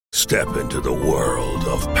Step into the world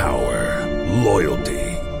of power, loyalty,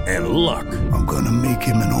 and luck. I'm gonna make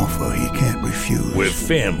him an offer he can't refuse. With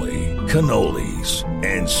family, cannolis,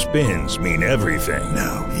 and spins mean everything.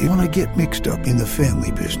 Now, you wanna get mixed up in the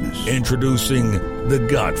family business. Introducing The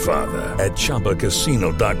Godfather at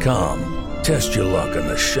ChumbaCasino.com. Test your luck in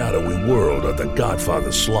the shadowy world of The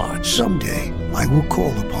Godfather slot. Someday, I will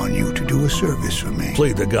call upon you to do a service for me.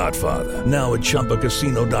 Play The Godfather, now at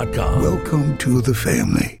ChumbaCasino.com. Welcome to the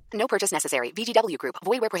family. No purchase necessary. VGW Group.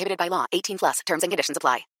 Void where prohibited by law. 18+. Terms and conditions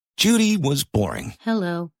apply. Judy was boring.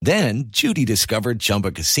 Hello. Then Judy discovered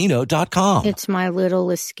ChumbaCasino.com. It's my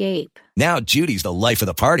little escape. Now Judy's the life of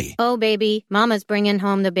the party. Oh, baby, mama's bringing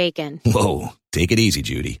home the bacon. Whoa, take it easy,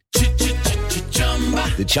 Judy.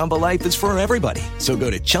 The Chumba life is for everybody. So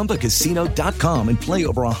go to ChumbaCasino.com and play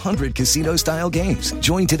over 100 casino-style games.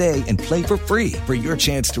 Join today and play for free for your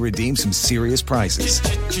chance to redeem some serious prizes.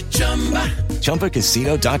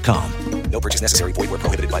 ChumbaCasino.com. No purchase necessary. Void where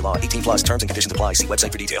prohibited by law. 18+. Terms and conditions apply. See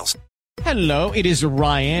website for details. Hello, it is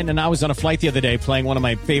Ryan, and I was on a flight the other day playing one of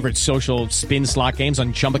my favorite social spin slot games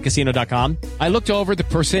on ChumbaCasino.com. I looked over at the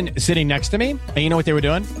person sitting next to me, and you know what they were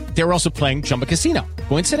doing? They were also playing Chumba Casino.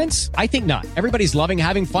 Coincidence? I think not. Everybody's loving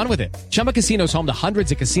having fun with it. Chumba Casino is home to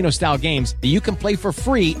hundreds of casino-style games that you can play for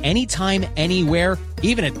free anytime, anywhere,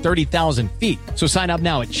 even at 30,000 feet. So sign up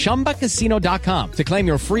now at ChumbaCasino.com to claim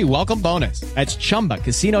your free welcome bonus. That's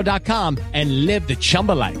ChumbaCasino.com and live the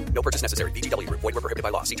Chumba life. No purchase necessary. VGW Group. Void where prohibited by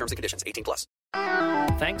law. See terms and conditions. 18+.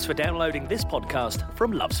 Thanks for downloading this podcast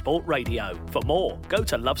from Love Sport Radio. For more, go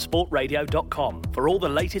to lovesportradio.com for all the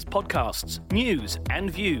latest podcasts, news and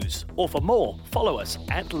views. Or for more, follow us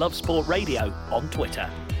at Love Sport Radio on Twitter.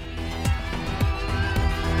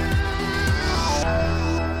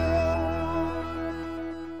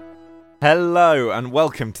 Hello and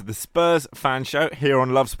welcome to the Spurs Fan Show here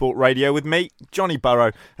on Love Sport Radio with me, Johnny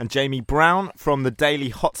Burrow, and Jamie Brown from the Daily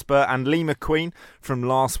Hotspur and Lee McQueen from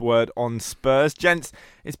Last Word on Spurs. Gents,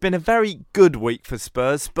 it's been a very good week for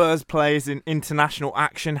Spurs. Spurs players in international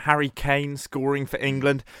action, Harry Kane scoring for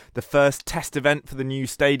England, the first test event for the new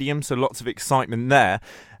stadium, so lots of excitement there.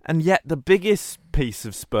 And yet the biggest piece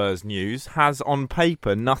of Spurs news has on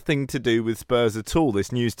paper nothing to do with Spurs at all.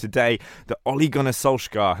 This news today that Ole Gunnar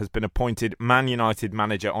Solskjaer has been appointed Man United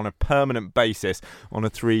manager on a permanent basis on a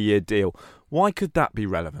 3-year deal. Why could that be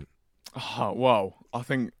relevant? Oh, well, I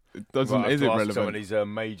think it doesn't. Is it relevant? Some of these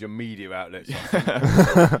major media outlets,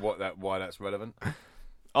 why that's relevant.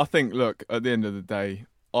 I think, look, at the end of the day,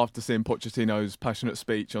 after seeing Pochettino's passionate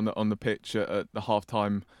speech on the pitch at the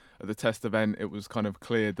halftime at the test event, it was kind of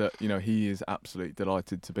clear that, you know, he is absolutely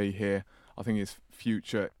delighted to be here. I think his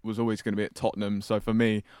future was always going to be at Tottenham. So for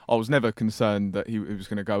me, I was never concerned that he was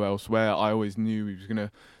going to go elsewhere. I always knew he was going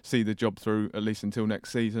to see the job through at least until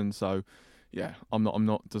next season. So yeah, I'm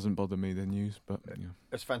not. Doesn't bother me, the news. But yeah,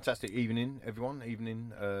 it's fantastic. Evening, everyone.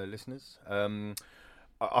 Evening, listeners.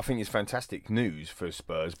 I think it's fantastic news for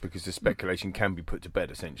Spurs because the speculation can be put to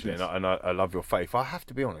bed, essentially. Yes. And I love your faith. I have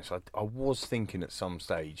to be honest, I was thinking at some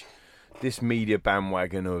stage, this media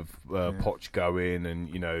bandwagon of Poch going and,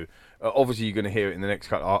 you know, obviously you're going to hear it in the next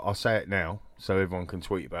couple. I'll say it now so everyone can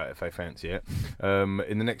tweet about it if they fancy it.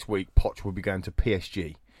 In the next week, Poch will be going to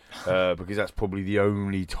PSG. Because that's probably the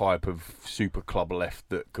only type of super club left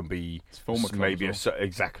that can be maybe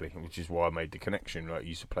exactly, which is why I made the connection. Like, he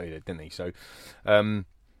used to play there, didn't he? So,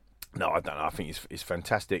 no, I don't know. I think it's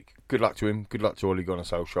fantastic. Good luck to him. Good luck to Ole Gunnar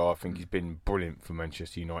Solskjaer. I think he's been brilliant for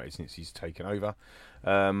Manchester United since he's taken over.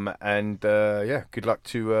 Good luck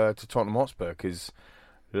to Tottenham Hotspur because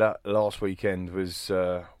last weekend was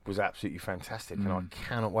absolutely fantastic, and I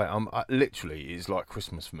cannot wait. Literally, it's like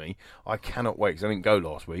Christmas for me. I cannot wait because I didn't go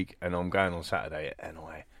last week, and I'm going on Saturday, and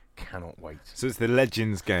I cannot wait. So it's the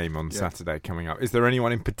Legends game on Saturday coming up. Is there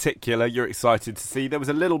anyone in particular you're excited to see? There was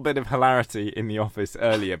a little bit of hilarity in the office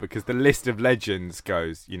earlier because the list of legends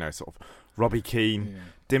goes, you know, sort of Robbie Keane,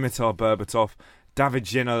 Dimitar Berbatov, David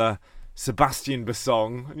Ginola, Sebastian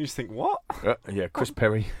Bassong, and you just think, what? Chris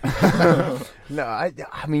Perry. No,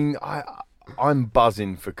 I mean, I'm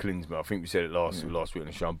buzzing for Klinsmann. I think we said it last week on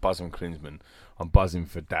the show. I'm buzzing for Klinsmann. I'm buzzing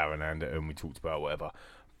for Darren and we talked about whatever.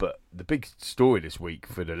 But the big story this week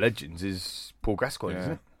for the Legends is Paul Gascoigne,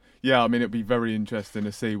 isn't it? Yeah, I mean, it'd be very interesting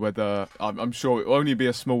to see whether... I'm sure it'll only be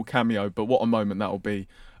a small cameo, but what a moment that will be,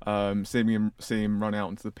 seeing him run out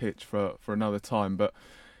onto the pitch for another time. But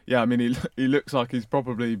yeah, I mean, he looks like he's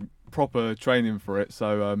probably proper training for it.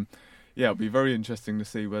 So it'll be very interesting to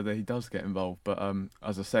see whether he does get involved. But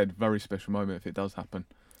as I said, very special moment if it does happen.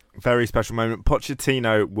 Very special moment.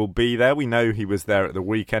 Pochettino will be there. We know he was there at the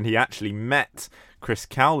weekend. He actually met Chris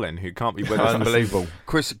Cowlin, who can't be with us. Unbelievable.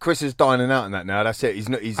 Chris is dining out in that now. That's it. He's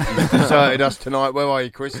deserted us tonight. Where are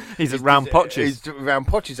you, Chris? He's at Round Potches. He's round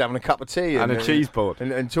Potches having a cup of tea and a cheese board. He's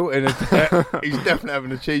definitely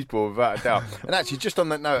having a cheese board without a doubt. And actually, just on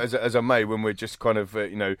that note, as I may, when we're just kind of, I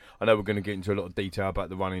know we're going to get into a lot of detail about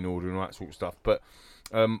the running order and all that sort of stuff, but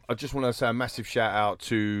I just want to say a massive shout out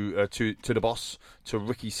to the boss, to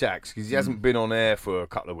Ricky Sachs, because he hasn't been on air for a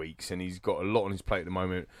couple of weeks and he's got a lot on his plate at the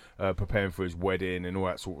moment, preparing for his wedding and all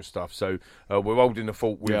that sort of stuff. So we're holding the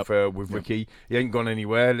fort with Ricky. He ain't gone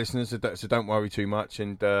anywhere, listeners, so don't worry too much.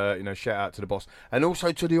 And shout out to the boss and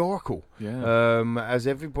also to the Oracle. Yeah. As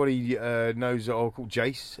everybody knows, the Oracle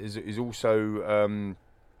Jace is also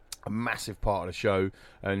a massive part of the show,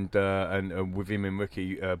 and with him and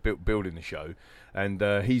Ricky building the show, and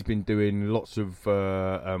he's been doing lots of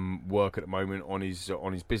work at the moment on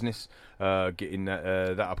his business, getting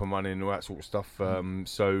that up and running and all that sort of stuff.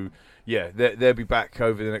 So yeah, they'll be back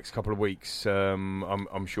over the next couple of weeks,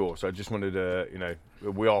 I'm sure. So I just wanted to,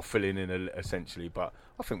 we are filling in essentially, but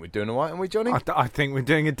I think we're doing all right, aren't we, Johnny? I think we're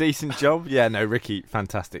doing a decent job. Yeah, no, Ricky,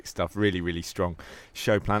 fantastic stuff. Really, really strong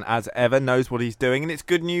show plan as ever. Knows what he's doing, and it's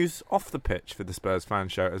good news off the pitch for the Spurs Fan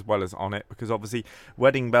Show as well as on it, because obviously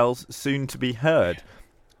wedding bells soon to be heard.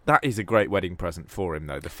 That is a great wedding present for him,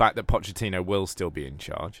 though. The fact that Pochettino will still be in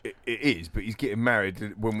charge. It is, but he's getting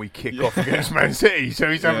married when we kick off against Man City,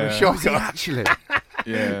 so he's having a shocker. Actually.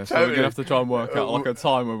 Yeah, so we're going to have to try and work out like a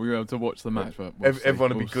time when we're going to watch the match. But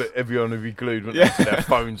everyone will be glued to their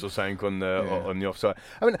phones or something on the offside.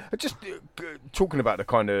 I mean, just talking about the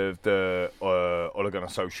kind of the Ole Gunnar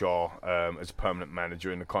Solskjaer as a permanent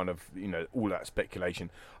manager and the kind of all that speculation.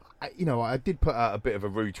 I did put out a bit of a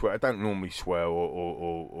rude tweet. I don't normally swear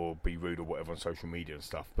or be rude or whatever on social media and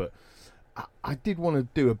stuff, but I did want to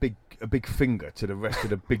do a big finger to the rest of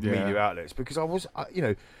the big media outlets, because I was,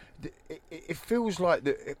 it feels like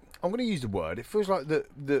that. I'm going to use the word. It feels like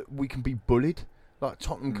that we can be bullied. Like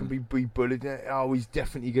Tottenham can be bullied. Oh, he's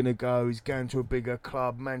definitely going to go. He's going to a bigger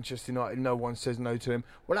club. Manchester United. No one says no to him.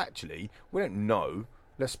 Well, actually, we don't know.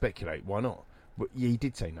 Let's speculate. Why not? But yeah, he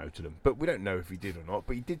did say no to them, but we don't know if he did or not.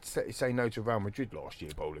 But he did say no to Real Madrid last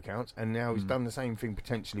year, by all accounts, and now he's done the same thing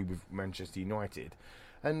potentially with Manchester United,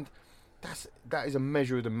 and that is a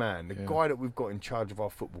measure of the man. The guy that we've got in charge of our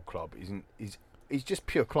football club is just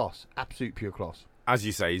pure class, absolute pure class. As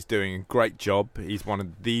you say, he's doing a great job. He's one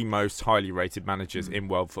of the most highly rated managers in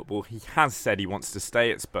world football. He has said he wants to stay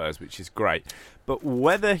at Spurs, which is great. But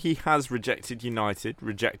whether he has rejected United,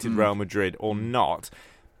 rejected Real Madrid or not,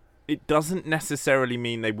 it doesn't necessarily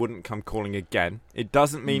mean they wouldn't come calling again. It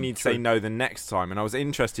doesn't mean he'd say no the next time. And I was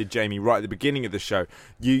interested, Jamie, right at the beginning of the show,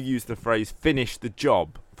 you used the phrase, finish the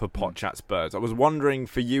job for Poch at Spurs. I was wondering,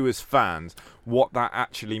 for you as fans, what that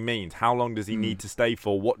actually means. How long does he need to stay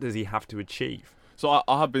for? What does he have to achieve? So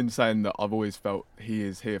I have been saying that I've always felt he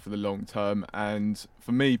is here for the long term. And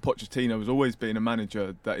for me, Pochettino has always been a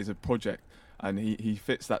manager that is a project. And he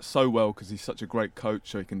fits that so well because he's such a great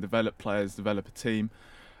coach, so he can develop players, develop a team.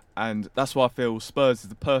 And that's why I feel Spurs is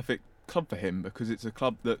the perfect club for him, because it's a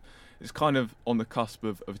club that is kind of on the cusp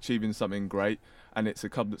of achieving something great, and it's a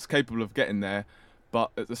club that's capable of getting there.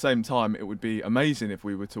 But at the same time, it would be amazing if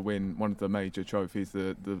we were to win one of the major trophies,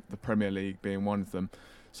 the Premier League being one of them.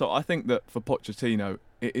 So I think that for Pochettino,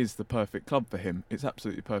 it is the perfect club for him. It's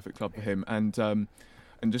absolutely the perfect club for him. And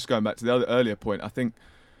just going back to the earlier point, I think,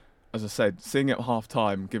 as I said, seeing it at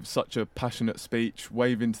half-time, give such a passionate speech,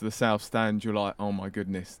 wave into the South Stand, you're like, oh my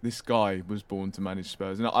goodness, this guy was born to manage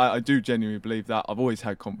Spurs. And I do genuinely believe that. I've always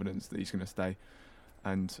had confidence that he's going to stay.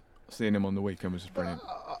 And seeing him on the weekend was just brilliant.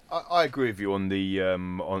 I agree with you on the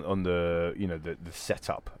the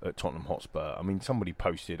setup at Tottenham Hotspur. I mean, somebody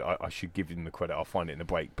posted, I should give him the credit, I'll find it in the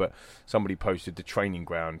break, but somebody posted the training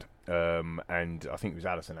ground, and I think it was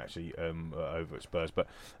Allison actually over at Spurs, but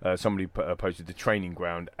somebody posted the training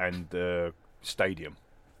ground and the stadium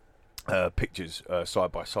pictures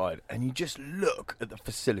side by side, and you just look at the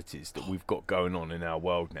facilities that we've got going on in our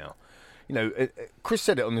world now. Chris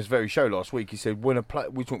said it on this very show last week. He said, we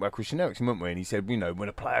talked about Christian Eriksen, weren't we? And he said, when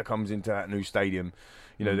a player comes into that new stadium,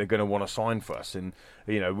 they're going to want to sign for us. And,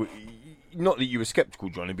 not that you were sceptical,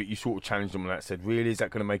 Johnny, but you sort of challenged them on that, said, really, is that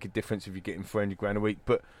going to make a difference if you're getting $400,000 a week?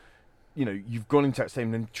 But, you've gone into that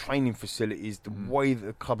stadium, and training facilities, the way that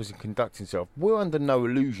the club is conducting itself. We're under no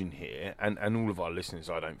illusion here, and all of our listeners,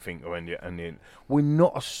 I don't think, are we're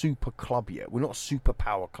not a super club yet. We're not a super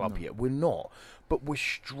power club yet. We're not. But we're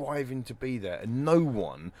striving to be there, and no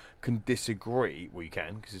one can disagree. We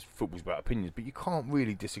can, because football's about opinions, but you can't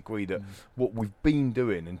really disagree that what we've been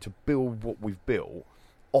doing and to build what we've built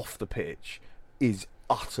off the pitch is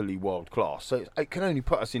utterly world class. So it can only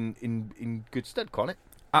put us in good stead, can't it?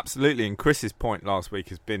 Absolutely, and Chris's point last week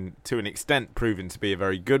has been, to an extent, proven to be a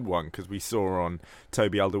very good one, because we saw on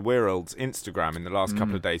Toby Alderweireld's Instagram in the last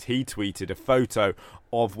couple of days, he tweeted a photo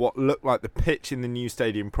of what looked like the pitch in the new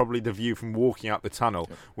stadium, probably the view from walking out the tunnel,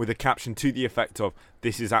 with a caption to the effect of,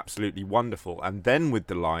 "This is absolutely wonderful," and then with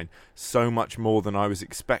the line, "so much more than I was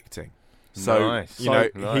expecting." So, nice.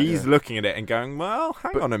 He's looking at it and going, well,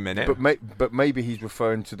 hang on a minute. But maybe he's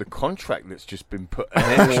referring to the contract that's just been put,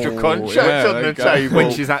 an extra contract on the table.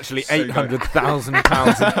 Which is actually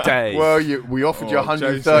 £800,000 a day. Well, we offered you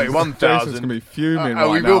 131,000. Jason's going to be fuming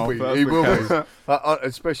right now. He will be.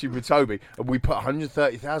 Especially with Toby. We put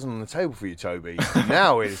 130,000 on the table for you, Toby.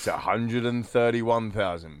 Now it's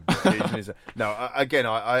 131,000. No, again,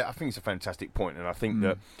 I think it's a fantastic point, and I think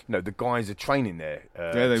that the guys are training there.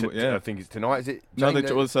 I think it's tonight. Is it?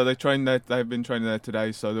 So they trained there. They've been training there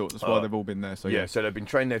today, so that's why they've all been there. So so they've been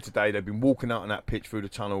training there today. They've been walking out on that pitch through the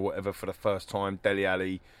tunnel, or whatever, for the first time. Dele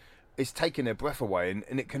Alli, it's taken their breath away,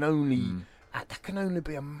 and it can only. That can only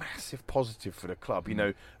be a massive positive for the club. You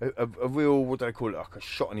know, a real, what do they call it, like a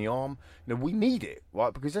shot in the arm. You know, we need it,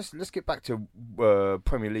 right? Because let's get back to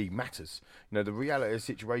Premier League matters. You know, the reality of the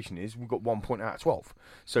situation is we've got 1 point out of 12.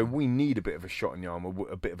 So we need a bit of a shot in the arm,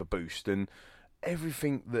 a bit of a boost. And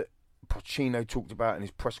everything that Pochettino talked about in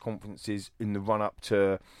his press conferences in the run-up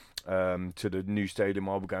to the new stadium,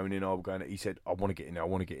 I will go in, he said, I want to get in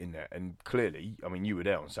there. And clearly, I mean, you were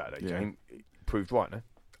there on Saturday, James. It proved right, no?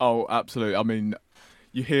 Oh, absolutely. I mean,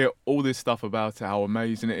 you hear all this stuff about it, how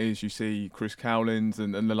amazing it is. You see Chris Cowlins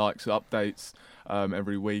and the likes of updates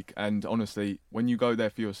every week. And honestly, when you go there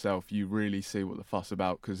for yourself, you really see what the fuss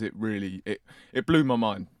about, because it really blew my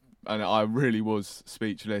mind. And I really was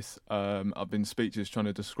speechless. I've been speechless trying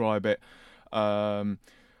to describe it.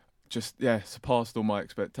 Surpassed all my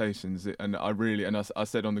expectations. And I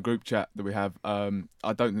said on the group chat that we have, I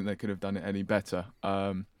don't think they could have done it any better.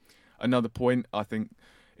 Another point, I think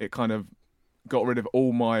it kind of got rid of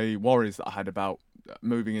all my worries that I had about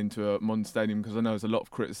moving into a modern stadium, because I know there's a lot of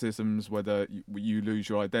criticisms whether you lose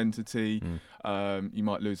your identity, you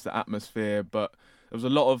might lose the atmosphere, but there was a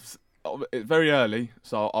lot of it's very early,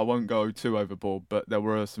 so I won't go too overboard, but there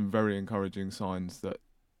were some very encouraging signs that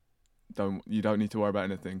you don't need to worry about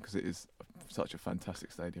anything, because it is such a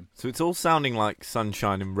fantastic stadium. So it's all sounding like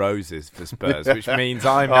sunshine and roses for Spurs, which means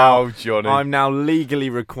I'm now legally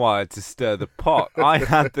required to stir the pot. I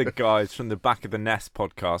had the guys from the Back of the Nest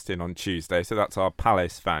podcast in on Tuesday, so that's our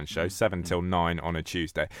Palace fan show, 7 till 9 on a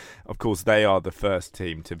Tuesday. Of course, they are the first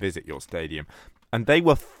team to visit your stadium. And they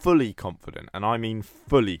were fully confident, and I mean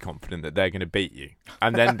fully confident, that they're going to beat you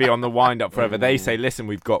and then be on the wind-up forever. They say, listen,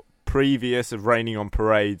 we've got previous of raining on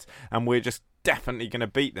parades, and we're just definitely going to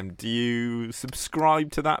beat them. Do you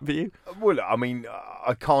subscribe to that view? Well, I mean,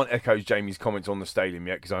 I can't echo Jamie's comments on the stadium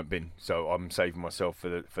yet, because I haven't been, so I'm saving myself for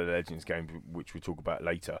the Legends game, which we'll talk about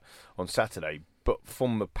later on Saturday. But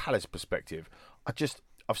from the Palace perspective,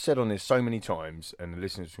 I've said on this so many times, and the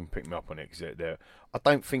listeners can pick me up on it, because I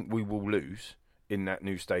don't think we will lose in that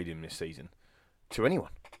new stadium this season to anyone.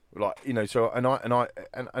 Like, you know, so and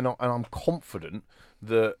I'm confident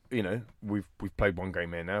that, you know, we've played one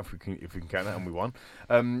game there now, if we can count that, and we won.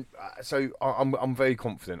 So I'm very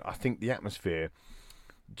confident. I think the atmosphere.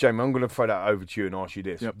 Jamie, I'm going to throw that over to you and ask you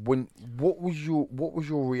this: what was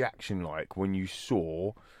your reaction like when you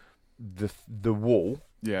saw the wall,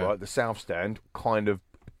 right, the south stand, kind of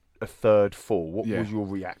a third full? What was your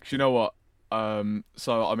reaction? Do you know what?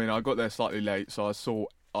 So I mean, I got there slightly late, so I saw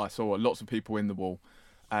lots of people in the wall,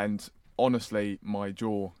 and honestly, my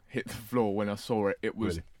jaw hit the floor when I saw it. It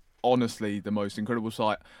was honestly the most incredible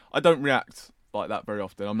sight. I don't react like that very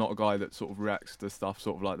often. I'm not a guy that sort of reacts to stuff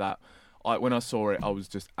sort of like that. When I saw it, I was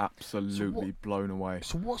just absolutely blown away.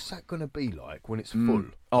 So what's that going to be like when it's full?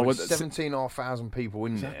 17,500 people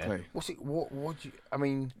in there. What's it? What do you? I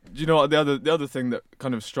mean, do you know what the other thing that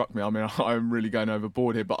kind of struck me? I mean, I'm really going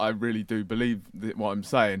overboard here, but I really do believe what I'm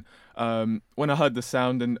saying. When I heard the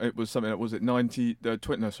sound, and it was something that was at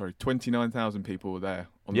 29,000 people were there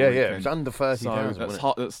on the weekend. It was under 30,000.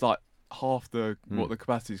 So that's like half what the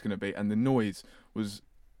capacity is going to be, and the noise was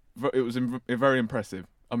very impressive.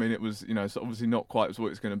 I mean, it was, you know, it's obviously not quite what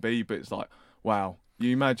it's going to be, but it's like, wow.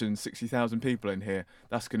 You imagine 60,000 people in here,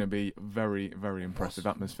 that's going to be very, very impressive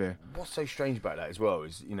atmosphere. What's so strange about that as well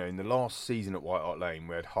is, you know, in the last season at White Hart Lane,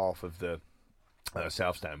 we had half of the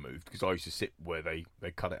south stand moved, because I used to sit where they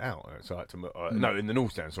cut it out. So I had to no, in the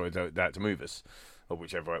north stand, sorry, they had to move us, or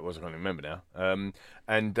whichever it was, I can't remember now.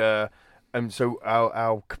 And so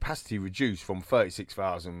our capacity reduced from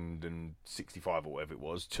 36,065 or whatever it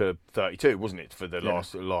was to 32, wasn't it, for the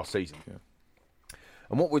last season? Yeah.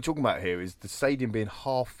 And what we're talking about here is the stadium being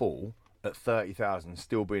half full at 30,000,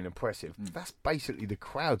 still being impressive. That's basically the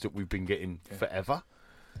crowds that we've been getting forever.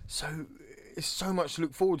 So it's so much to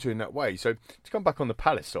look forward to in that way. So to come back on the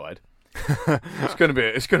Palace side, it's gonna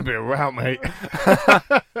be a rout, mate.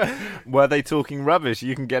 Were they talking rubbish?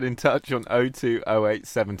 You can get in touch on 0208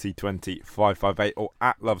 70 20 558 or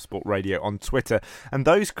at Love Sport Radio on Twitter. And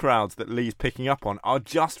those crowds that Lee's picking up on are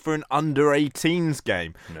just for an under-18s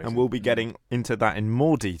game. Amazing. And we'll be getting into that in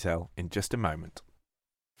more detail in just a moment.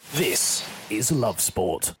 This is Love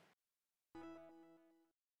Sport.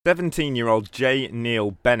 17-year-old J. Neil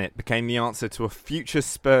Bennett became the answer to a future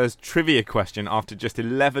Spurs trivia question after just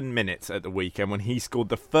 11 minutes at the weekend when he scored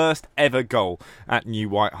the first ever goal at New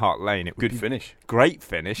White Hart Lane. It would Good finish. Great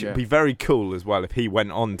finish. Yeah. It would be very cool as well if he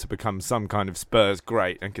went on to become some kind of Spurs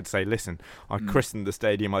great and could say, listen, I christened the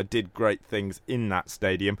stadium, I did great things in that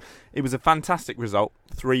stadium. It was a fantastic result,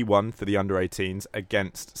 3-1 for the under-18s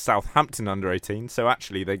against Southampton under-18s. So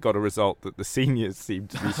actually they got a result that the seniors seem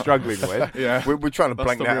to be struggling with. Yeah, we're trying to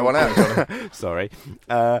blank that one out. Sorry.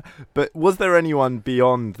 But was there anyone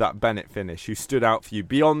beyond that Bennett finish who stood out for you,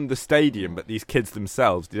 beyond the stadium, but these kids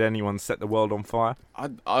themselves? Did anyone set the world on fire?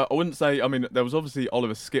 I wouldn't say. I mean, there was obviously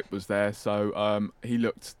Oliver Skipp was there, so he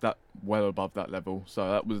looked that well above that level.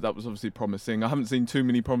 So that was obviously promising. I haven't seen too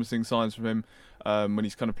many promising signs from him when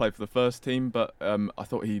he's kind of played for the first team, but I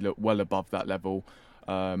thought he looked well above that level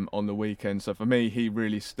on the weekend. So for me, he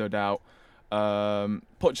really stood out.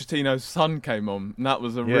 Pochettino's son came on, and that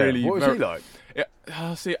was really. What was he like?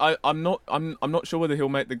 Yeah, see, I'm not sure whether he'll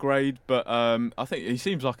make the grade, but I think he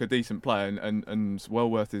seems like a decent player and well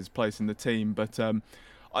worth his place in the team. But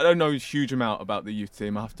I don't know a huge amount about the youth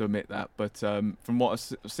team, I have to admit that. But from what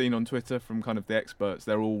I've seen on Twitter from kind of the experts,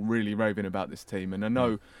 they're all really raving about this team, and I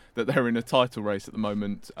know that they're in a title race at the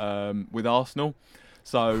moment with Arsenal.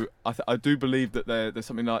 So I do believe that there's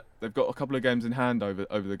something like they've got a couple of games in hand over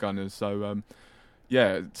the Gunners. So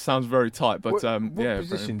yeah, it sounds very tight. But what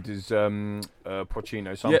position does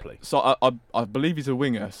Pochettino's son play? So I believe he's a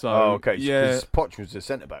winger. So okay, yeah, Poch was a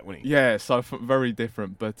centre back, wasn't he? Yeah, so very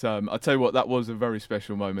different. But I tell you what, that was a very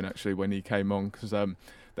special moment actually when he came on, because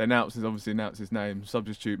they announced his name,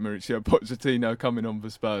 substitute Mauricio Pochettino coming on for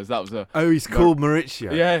Spurs. That was he's called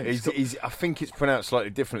Mauricio. Yeah, he's I think it's pronounced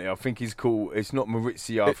slightly differently. I think he's called. It's not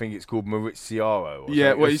Maurizio. I think it's called Mauriziaro.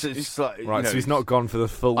 Yeah, well, it's like, right. So he's not gone for the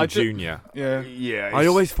full junior. Yeah. I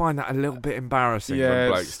always find that a little bit embarrassing when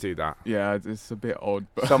blokes do that. Yeah, it's a bit odd.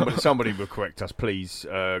 But somebody will correct us, please,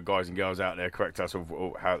 guys and girls out there. Correct us of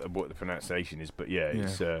what the pronunciation is. But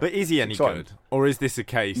it's. But is he any exciting. good, or is this a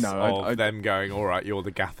case of them going, all right, you're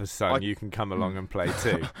the gaffer's son, you can come along and play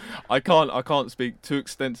too? I can't speak too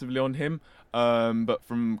extensively on him, but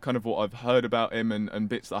from kind of what I've heard about him and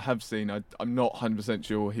bits that I have seen, I'm not 100%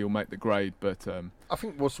 sure he'll make the grade. But I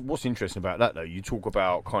think what's interesting about that, though, you talk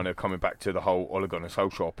about kind of coming back to the whole Ole Gunnar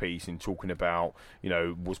Solskjaer piece and talking about,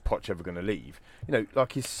 was Poch ever going to leave?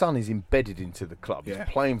 Like his son is embedded into the club. He's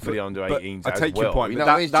playing for the under-18s I take your point.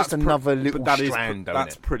 It's just another little strand.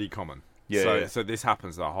 That's pretty common. So this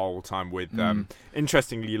happens the whole time with,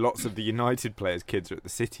 interestingly, lots of the United players' kids are at the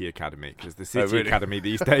City Academy, because the City Academy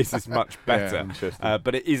these days is much better.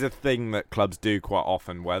 But it is a thing that clubs do quite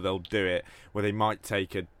often, where they'll do it, where they might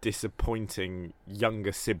take a disappointing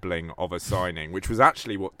younger sibling of a signing, which was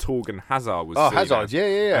actually what Torgan Hazard was seen Hazard,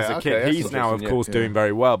 as a kid. He's now, of course, doing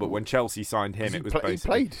very well, but when Chelsea signed him, it was basically...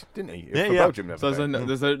 He played, didn't he? Yeah, for Belgium. So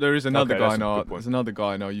there is another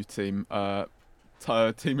guy in our youth team,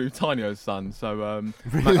 Timu Tainio's son, so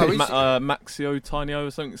Maxio Tainio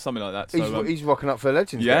or something like that. So, he's rocking up for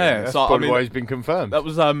Legends. Yeah, that's probably why he's been confirmed. That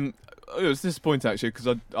was it was disappointing actually,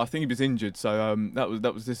 because I think he was injured, so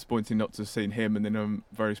that was disappointing not to have seen him. And then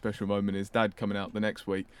a very special moment is Dad coming out the next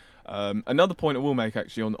week. Another point I will make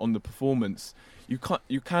actually on the performance, you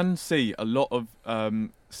can see a lot of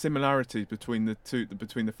similarities between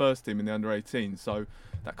the first team and the under-18. So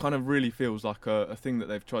that kind of really feels like a thing that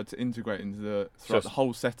they've tried to integrate into throughout the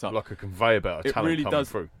whole setup, like a conveyor belt of talent coming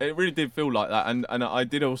through. It really did feel like that, and I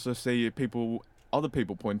did also see other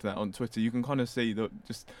people pointing that on Twitter. You can kind of see that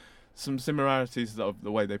just some similarities of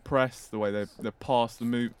the way they press, the way they pass,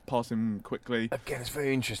 passing quickly. Again, it's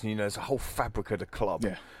very interesting. There's a whole fabric of the club.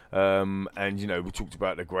 Yeah. And we talked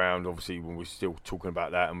about the ground, obviously, when we're still talking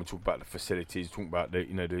about that, and we talked about the facilities, talking about the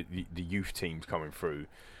youth teams coming through.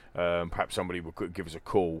 Perhaps somebody could give us a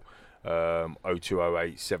call,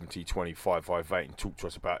 0208 70 20 558, and talk to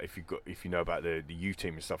us about if you know about the youth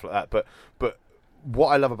team and stuff like that. But what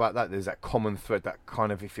I love about that, there's that common thread, that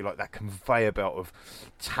kind of, if you like, that conveyor belt of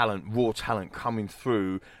talent, raw talent coming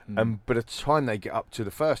through. And by the time they get up to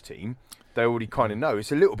the first team, they already kind of know.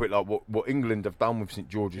 It's a little bit like what England have done with St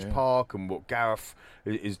George's Park and what Gareth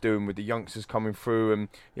is doing with the youngsters coming through, and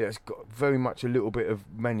it's got very much a little bit of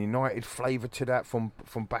Man United flavour to that from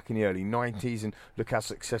back in the early 90s, and look how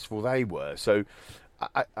successful they were. So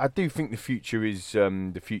I do think the future is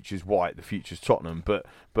white, the future's Tottenham, but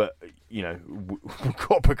we've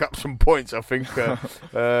got to pick up some points, I think,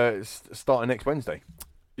 starting next Wednesday.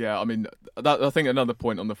 Yeah, I mean, I think another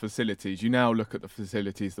point on the facilities, you now look at the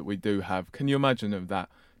facilities that we do have. Can you imagine of that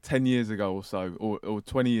 10 years ago or so, or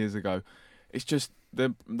 20 years ago? It's just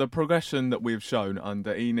the progression that we've shown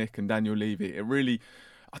under ENIC and Daniel Levy. It really,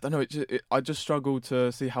 I don't know, I just struggle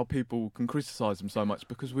to see how people can criticise them so much,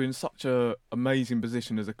 because we're in such an amazing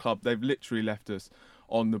position as a club. They've literally left us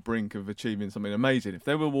on the brink of achieving something amazing. If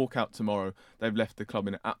they were to walk out tomorrow, they've left the club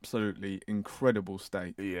in an absolutely incredible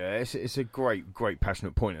state. Yeah, it's a great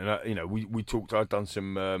passionate point. And we talked. I'd done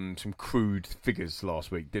some crude figures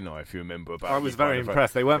last week, didn't I? If you remember, about I was very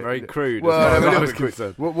impressed. They weren't very crude. Well, I was crude.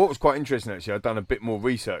 What was quite interesting, actually, I'd done a bit more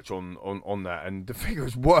research on that, and the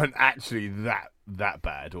figures weren't actually that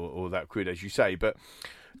bad or that crude, as you say, but.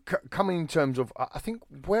 Coming in terms of, I think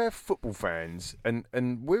where football fans, and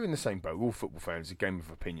we're in the same boat, all football fans, a game of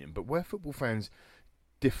opinion, but where football fans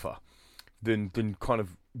differ than kind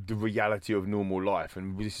of the reality of normal life,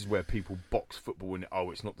 and this is where people box football and,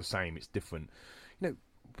 it's not the same, it's different.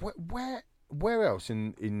 Where else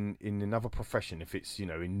in another profession, if it's,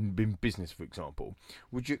 in business, for example,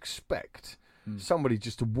 would you expect somebody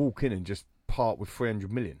just to walk in and just part with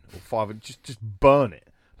 300 million or 500, just burn it?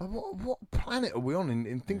 Like, what planet are we on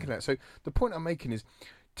in thinking that? So the point I'm making is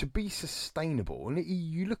to be sustainable. And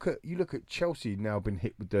you look at Chelsea now been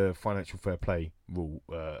hit with the financial fair play rule.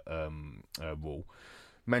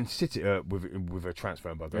 Man City with a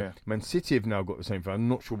transfer, by the way. Man City have now got the same thing. I'm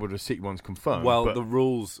not sure whether the City one's confirmed. Well, the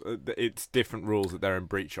rules, it's different rules that they're in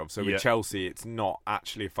breach of. So with Chelsea, it's not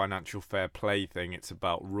actually a financial fair play thing. It's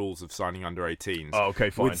about rules of signing under 18s. Oh,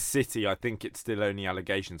 okay, fine. With City, I think it's still only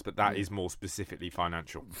allegations, but that is more specifically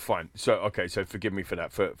financial. Fine. So forgive me for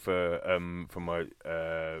that, for my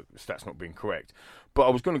stats not being correct. But I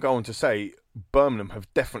was going to go on to say Birmingham have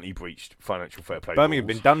definitely breached financial fair play. Birmingham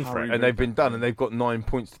rules, have been done for it. And they've been done, and they've got 9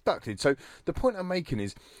 points deducted. So the point I'm making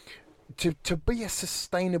is to be a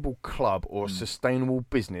sustainable club or a sustainable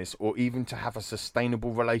business, or even to have a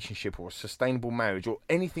sustainable relationship or a sustainable marriage or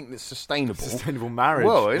anything that's sustainable. Sustainable marriage.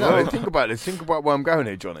 Well, think about this. Think about where I'm going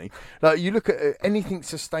here, Johnny. Like, you look at anything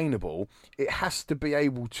sustainable, it has to be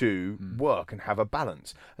able to work and have a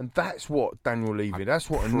balance. And that's what Daniel Levy, that's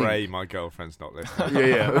what pray my girlfriend's not listening.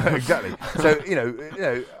 Yeah, exactly.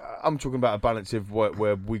 So, I'm talking about a balance of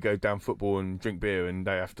where we go down football and drink beer and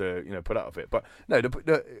they have to, put up with it. But no,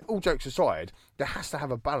 all jokes aside, there has to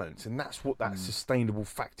have a balance, and that's what that sustainable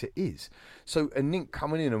factor is. So a Nink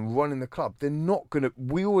coming in and running the club, they're not going to.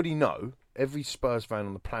 We already know, every Spurs fan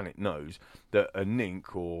on the planet knows that a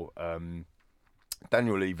Nink or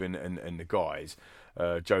Daniel Levy and the guys,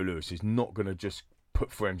 Joe Lewis, is not going to just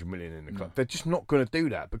put 300 million in the club. They're just not going to do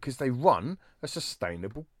that, because they run a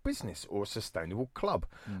sustainable business or a sustainable club.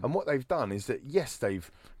 And what they've done is that, yes, they've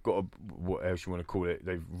got what else you want to call it,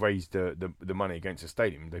 they've raised the money against the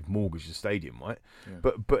stadium, they've mortgaged the stadium, right?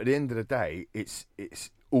 But at the end of the day, it's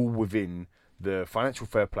all within the financial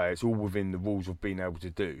fair play, it's all within the rules of being able to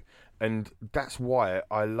do. And that's why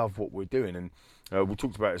I love what we're doing. And we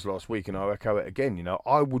talked about this last week, and I'll echo it again.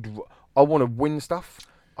 I want to win stuff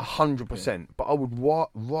 100%, but I would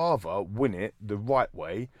rather win it the right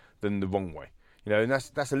way than the wrong way. And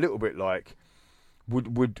that's a little bit like,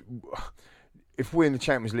 would if we're in the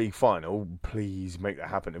Champions League final, please make that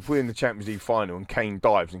happen. If we're in the Champions League final and Kane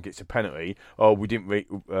dives and gets a penalty, we didn't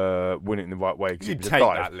win it in the right way because it was a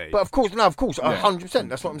dive. That, but of course, 100%.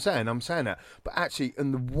 That's what I'm saying. I'm saying that. But actually,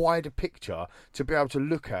 in the wider picture, to be able to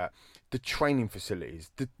look at the training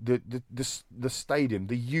facilities, the stadium,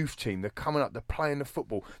 the youth team, they're coming up, they're playing the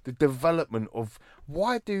football, the development of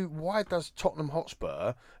why does Tottenham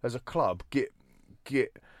Hotspur as a club get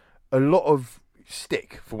a lot of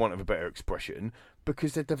stick, for want of a better expression,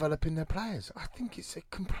 because they're developing their players? I think it's a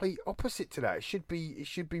complete opposite to that. It should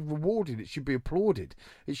be rewarded. It should be applauded.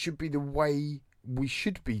 It should be the way we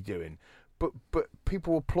should be doing. But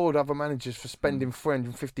people applaud other managers for spending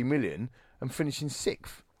 350 million and finishing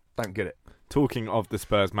 6th. Don't get it. talking of the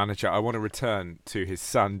Spurs manager, I want to return to his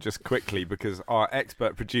son just quickly because our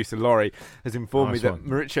expert producer Laurie has informed me that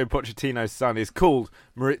Mauricio Pochettino's son is called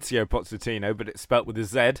Maurizio Pochettino, but it's spelt with a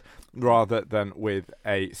Z rather than with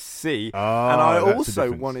a C. And I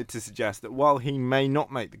also wanted to suggest that while he may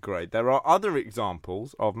not make the grade, there are other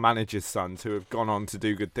examples of managers' sons who have gone on to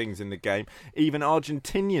do good things in the game, even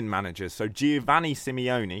Argentinian managers. So Giovanni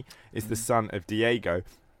Simeone is the son of Diego.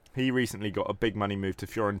 He recently got a big money move to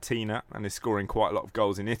Fiorentina and is scoring quite a lot of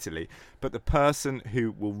goals in Italy. But the person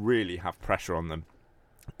who will really have pressure on them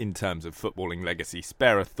in terms of footballing legacy,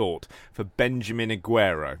 spare a thought for Benjamin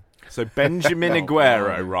Aguero. So Benjamin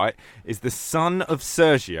Aguero, right, is the son of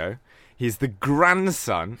Sergio. He's the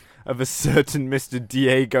grandson of a certain Mr.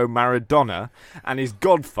 Diego Maradona, and his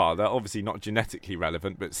godfather, obviously not genetically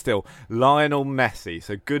relevant, but still, Lionel Messi.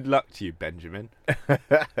 So good luck to you, Benjamin.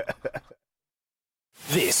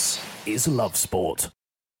 This is Love Sport.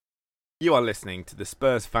 You are listening to the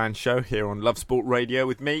Spurs Fan Show here on Love Sport Radio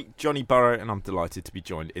with me, Johnny Burrow, and I'm delighted to be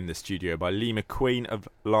joined in the studio by Lee McQueen of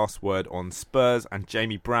Last Word on Spurs and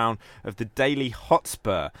Jamie Brown of the Daily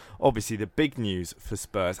Hotspur. Obviously, the big news for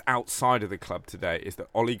Spurs outside of the club today is that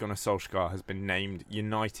Ole Gunnar Solskjaer has been named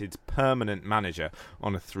United's permanent manager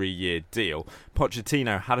on a 3-year deal.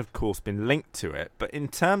 Pochettino had, of course, been linked to it, but in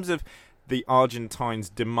terms of the Argentine's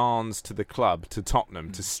demands to the club, to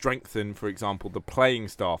Tottenham, to strengthen, for example, the playing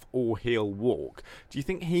staff, or he'll walk. Do you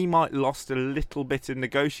think he might lost a little bit in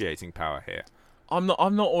negotiating power here? I've not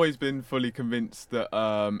always been fully convinced that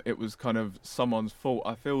it was kind of someone's fault.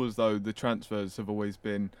 I feel as though the transfers have always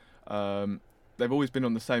been they've always been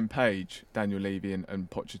on the same page, Daniel Levy and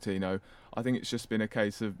Pochettino. I think it's just been a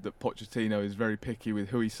case of that Pochettino is very picky with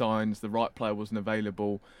who he signs. The right player wasn't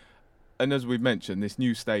available. And as we've mentioned, this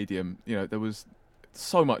new stadium, there was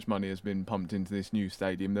so much money has been pumped into this new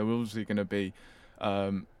stadium. There was obviously going to be,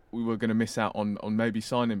 we were going to miss out on maybe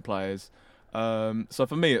signing players. So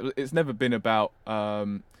for me, it's never been about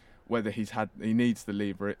whether he needs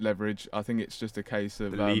the leverage. I think it's just a case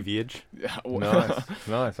of the leverage.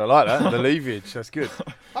 Nice. I like that. The leverage. That's good.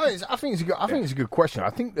 I think it's a good question.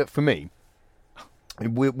 I think that for me,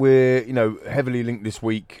 we're heavily linked this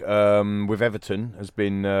week with Everton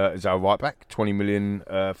as our right back, 20 million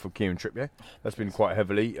for Kieran Trippier. That's been quite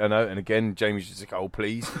heavily, I know. And again, Jamie's just like, oh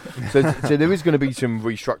please. so there is going to be some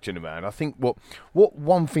restructuring around. I think what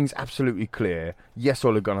one thing's absolutely clear. Yes,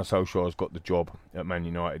 Ole Gunnar Solskjaer's got the job at Man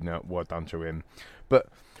United now. Well done to him. But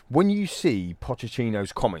when you see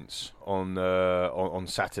Pochettino's comments on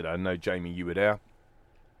Saturday, I know Jamie, you were there.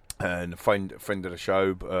 And a friend of the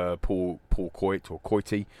show, Paul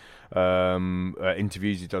Coity,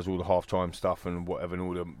 interviews. He does all the halftime stuff and whatever, and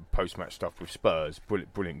all the post-match stuff with Spurs.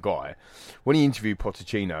 Brilliant guy. When he interviewed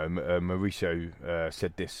Pochettino, Mauricio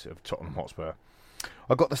said this of Tottenham Hotspur: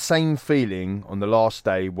 "I got the same feeling on the last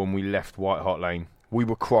day when we left White Hart Lane. We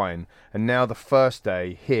were crying, and now the first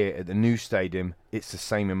day here at the new stadium, it's the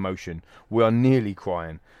same emotion. We are nearly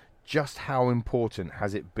crying. Just how important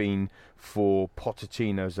has it been for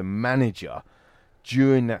Pochettino as a manager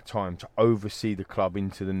during that time to oversee the club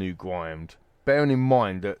into the new ground? Bearing in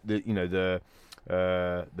mind that the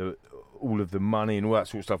all of the money and all that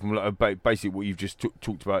sort of stuff, and basically what you've just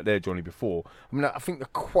talked about there, Johnny, before. I mean, I think the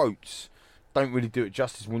quotes don't really do it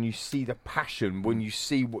justice when you see the passion, when you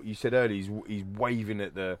see what you said earlier. He's waving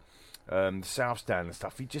at the South Stand and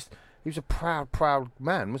stuff. He was a proud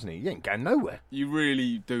man, wasn't he? He ain't going nowhere. You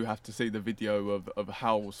really do have to see the video of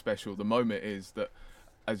how special the moment is. That,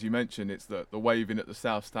 as you mentioned, it's the waving at the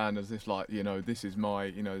South Stand as if this is my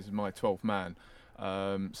 12th man.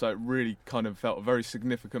 So it really kind of felt a very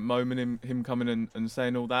significant moment in him coming and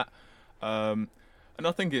saying all that. And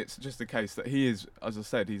I think it's just a case that he is, as I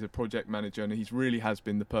said, he's a project manager, and he really has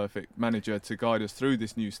been the perfect manager to guide us through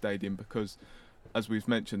this new stadium because, as we've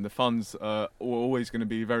mentioned, the funds are always going to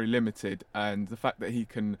be very limited, and the fact that he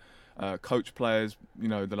can coach players,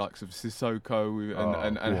 the likes of Sissoko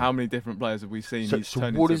and how many different players have we seen?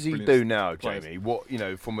 So what does he do now, Jamie? What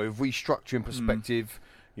from a restructuring perspective,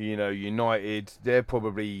 United, they're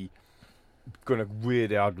probably going to rear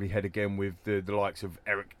their ugly head again with the likes of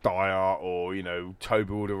Eric Dyer or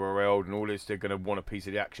Toby Alderweireld and all this. They're going to want a piece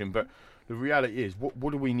of the action, but the reality is,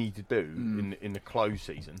 what do we need to do in the close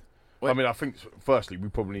season? I mean, I think firstly we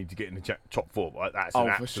probably need to get in the top four. Right? That's an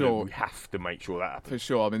absolute, for sure. We have to make sure that happens. For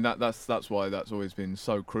sure. I mean, that's why that's always been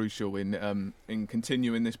so crucial in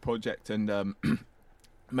continuing this project and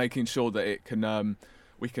making sure that it can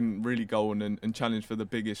we can really go on and challenge for the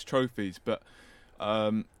biggest trophies. But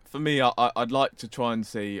for me, I'd like to try and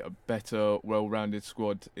see a better, well-rounded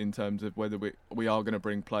squad in terms of whether we are going to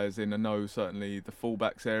bring players in. I know certainly the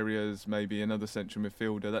fullbacks areas, maybe another central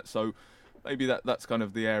midfielder. maybe that's kind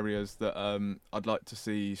of the areas that I'd like to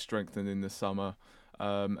see strengthened in the summer.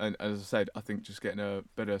 And as I said, I think just getting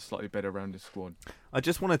a slightly better rounded squad. I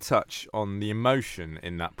just want to touch on the emotion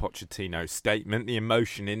in that Pochettino statement, the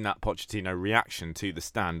emotion in that Pochettino reaction to the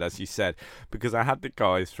stand, as you said, because I had the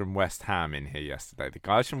guys from West Ham in here yesterday. The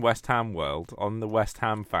guys from West Ham World on the West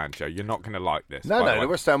Ham fan show. You're not going to like this. No, the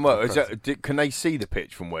West Ham World. Can they see the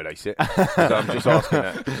pitch from where they sit? I'm just asking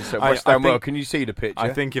that. So West Ham World, can you see the pitch?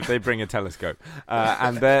 I think if they bring a telescope.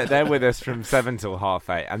 And they're with us from 7 till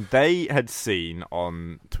 8:30. And they had seen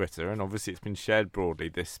on Twitter, and obviously it's been shared broadly,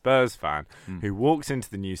 this Spurs fan who walks into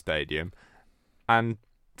the new stadium and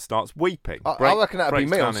starts weeping. I reckon that'd be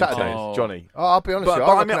me on Saturday, Johnny. I'll be honest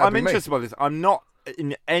with you. I'm interested by this. I'm not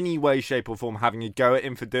in any way, shape or form having a go at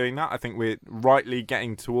him for doing that. I think we're rightly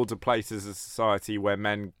getting towards a place as a society where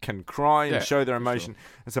men can cry and show their emotion.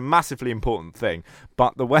 Sure. It's a massively important thing.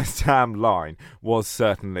 But the West Ham line was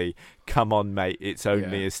certainly, come on, mate, it's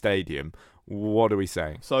only a stadium. What are we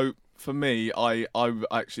saying? So, for me, I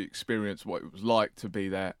actually experienced what it was like to be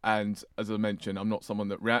there. And as I mentioned, I'm not someone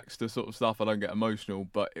that reacts to sort of stuff. I don't get emotional.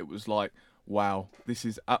 But it was like, wow, this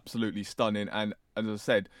is absolutely stunning. And as I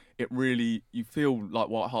said, it really, you feel like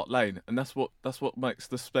White Hart Lane. And that's what makes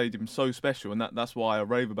the stadium so special. And that's why I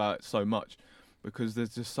rave about it so much. Because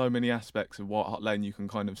there's just so many aspects of White Hart Lane you can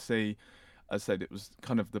kind of see. As I said, it was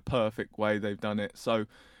kind of the perfect way they've done it. So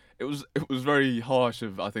it was very harsh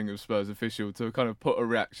of, I think, of Spurs official to kind of put a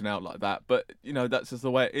reaction out like that. But, that's just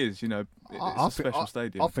the way it is, it's a special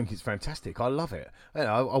stadium. I think it's fantastic. I love it.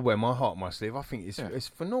 I wear my heart on my sleeve. I think it's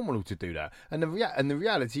phenomenal to do that. And the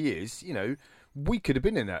reality is, we could have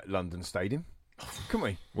been in that London stadium. Couldn't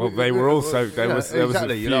we? Well, there was a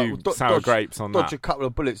few sour grapes on that. Dodged a couple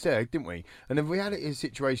of bullets there, didn't we? And the reality of the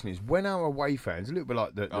situation is, when our away fans, a little bit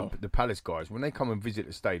like the Palace guys, when they come and visit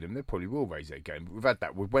the stadium, they probably will raise their game. We've had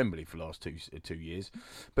that with Wembley for the last 2 years,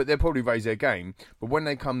 but they'll probably raise their game. But when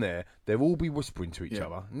they come there, they'll all be whispering to each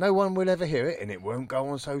other. No one will ever hear it, and it won't go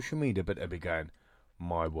on social media, but they'll be going,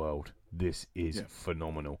 "My world, this is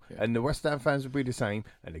phenomenal." Yeah. And the West Ham fans will be the same,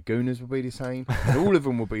 and the Gooners will be the same, and all of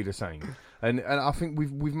them will be the same. And I think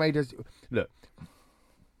we've made us look.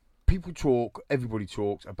 People talk, everybody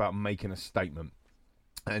talks about making a statement,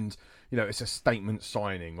 and it's a statement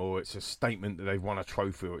signing, or it's a statement that they've won a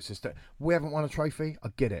trophy, or it's we haven't won a trophy. I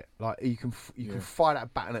get it. Like you can fire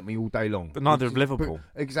that baton at me all day long, but neither have Liverpool.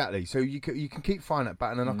 Exactly. So you can keep firing that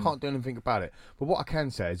baton, and I can't do anything about it. But what I can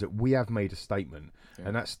say is that we have made a statement,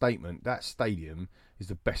 and that stadium is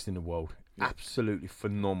the best in the world. Yeah. Absolutely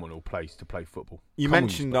phenomenal place to play football. You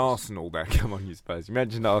mentioned Arsenal there. Come on, you Spurs. You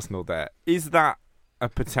mentioned Arsenal there. Is that a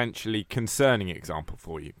potentially concerning example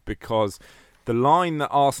for you? Because the line that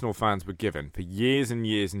Arsenal fans were given for years and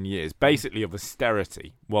years and years, basically of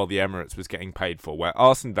austerity, while the Emirates was getting paid for, where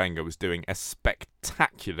Arsene Wenger was doing a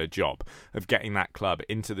spectacular job of getting that club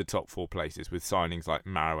into the top 4 places with signings like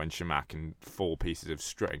Maro and Shamak and 4 pieces of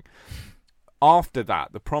string. After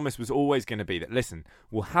that, the promise was always going to be that, listen,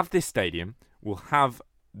 we'll have this stadium, we'll have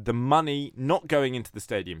the money not going into the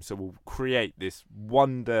stadium, so we'll create this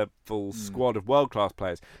wonderful squad of world-class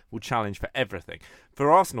players. We'll challenge for everything.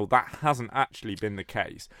 For Arsenal, that hasn't actually been the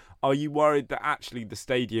case. Are you worried that actually the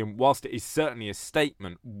stadium, whilst it is certainly a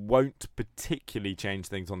statement, won't particularly change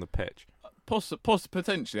things on the pitch?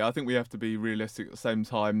 Potentially. I think we have to be realistic at the same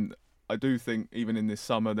time. I do think even in this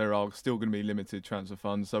summer there are still going to be limited transfer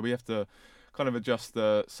funds, so we have to kind of adjust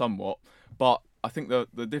somewhat. But I think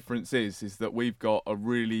the difference is that we've got a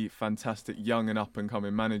really fantastic young and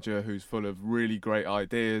up-and-coming manager who's full of really great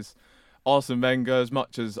ideas. Arsene Wenger, as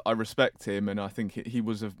much as I respect him, and I think he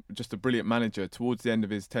was just a brilliant manager, towards the end of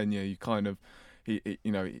his tenure, he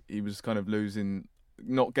was kind of losing,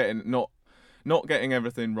 not getting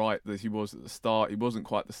everything right that he was at the start. He wasn't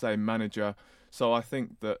quite the same manager. So I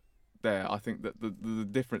think that the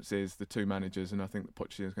difference is the 2 managers, and I think that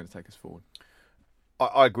Pochettino is going to take us forward.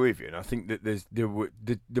 I agree with you, and I think that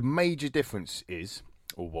the major difference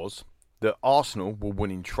was that Arsenal were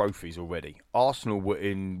winning trophies already. Arsenal were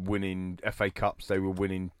winning FA Cups, they were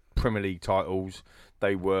winning Premier League titles,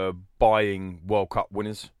 they were buying World Cup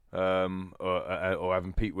winners, or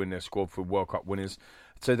having people in their squad for World Cup winners.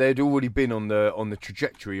 So they'd already been on the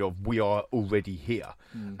trajectory of we are already here.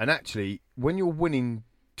 And actually, when you're winning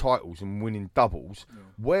titles and winning doubles,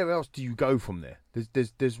 where else do you go from there?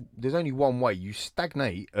 There's only one way. You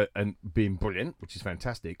stagnate and being brilliant, which is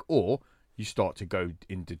fantastic, or you start to go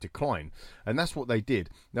into decline, and that's what they did.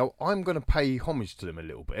 Now I'm going to pay homage to them a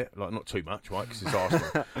little bit, like not too much, right? Because it's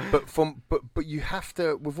Arsenal, but you have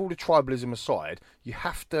to, with all the tribalism aside, you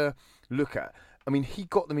have to look at. I mean, he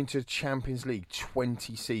got them into the Champions League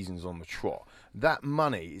 20 seasons on the trot. That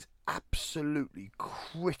money is absolutely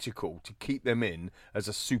critical to keep them in as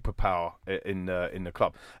a superpower in the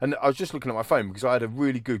club. And I was just looking at my phone because I had a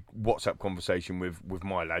really good WhatsApp conversation with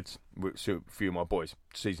my lads, with a few of my boys,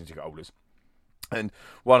 season ticket holders, and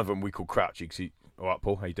one of them we call Crouchy because all right,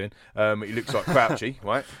 Paul, how you doing? He looks like Crouchy,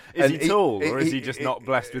 right? Is he tall, or is he just not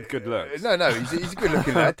blessed with good looks? No, he's a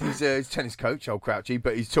good-looking lad. He's a tennis coach, old Crouchy,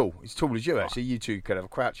 but he's tall. He's tall as you, actually. You two could have a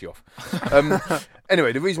Crouchy off.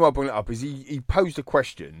 Anyway, the reason why I bring it up is he posed a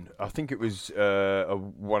question. I think it was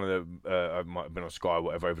one of the, I might have been on Sky or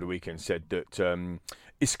whatever over the weekend, said that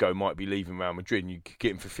Isco might be leaving Real Madrid and you could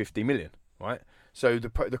get him for 50 million, right? So the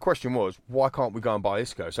question was, why can't we go and buy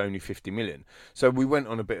Isco? It's only 50 million. So we went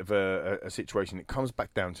on a bit of a situation. It comes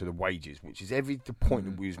back down to the wages, which is the point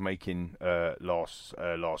that we was making last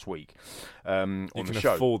week on the show. You can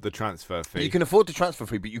afford the transfer fee. You can afford the transfer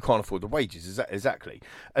fee, but you can't afford the wages. Exactly.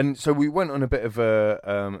 And so we went on a bit of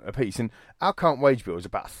a piece. And our current wage bill is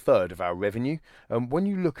about a third of our revenue. When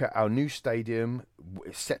you look at our new stadium,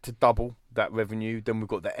 it's set to double that revenue. Then we've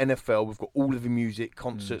got the NFL, we've got all of the music,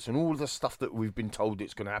 concerts, and all of the stuff that we've been told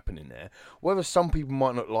it's going to happen in there. Whereas some people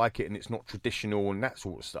might not like it and it's not traditional and that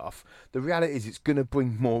sort of stuff, the reality is it's going to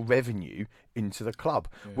bring more revenue into the club,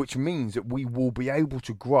 which means that we will be able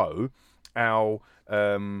to grow our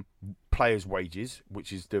players' wages,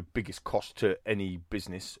 which is the biggest cost to any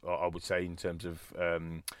business, I would say, in terms of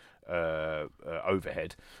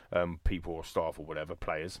overhead, people or staff or whatever,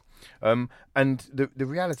 players. And the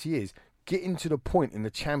reality is, getting to the point in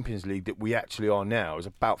the Champions League that we actually are now is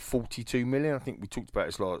about 42 million. I think we talked about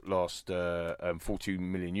this last 42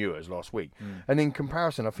 million euros last week. And in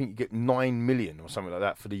comparison, I think you get 9 million or something like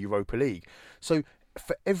that for the Europa League. So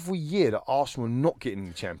for every year that Arsenal are not getting in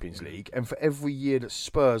the Champions League, and for every year that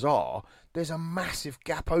Spurs are, there's a massive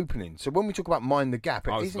gap opening. So when we talk about mind the gap,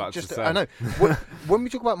 it isn't just... I know. When we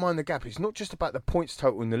talk about mind the gap, it's not just about the points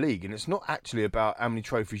total in the league, and it's not actually about how many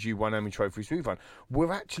trophies you won, how many trophies we've won.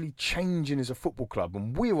 We're actually changing as a football club,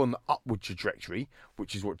 and we're on the upward trajectory,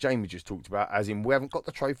 which is what Jamie just talked about, as in we haven't got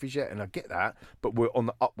the trophies yet, and I get that, but we're on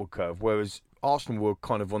the upward curve, whereas Arsenal were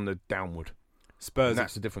kind of on the downward. Spurs, and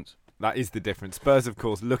that's the difference. That is the difference. Spurs, of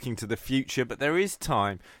course, looking to the future, but there is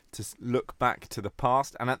time to look back to the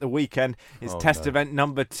past. And at the weekend is test event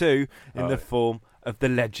number 2 in the form of the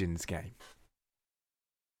Legends game.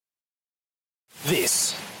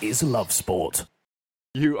 This is Love Sport.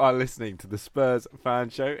 You are listening to the Spurs Fan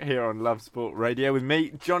Show here on Love Sport Radio with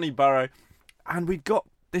me, Johnny Burrow. And we've got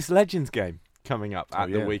this Legends game coming up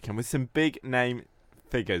at the weekend with some big name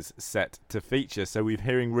figures set to feature. So we're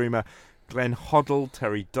hearing rumour Glenn Hoddle,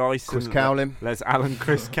 Terry Dyson, Chris Cowlin, Les Allen,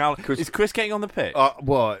 Chris Cowlin. Is Chris getting on the pitch?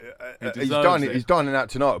 He's dining out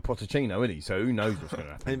tonight with Pochettino, isn't he? So who knows what's going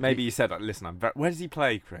to happen? Maybe you said, listen, where does he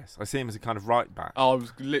play, Chris? I see him as a kind of right back. Oh, I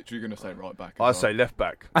was literally going to say right back. I say left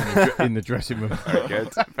back in the dressing room. Very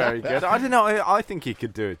good, very good. I don't know. I think he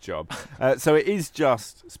could do a job. So it is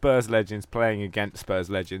just Spurs legends playing against Spurs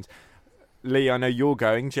legends. Lee, I know you're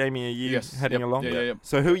going. Jamie, are you heading along? Yeah.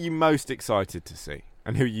 So who are you most excited to see?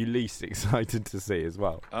 And who are you least excited to see as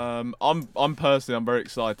well? I'm personally very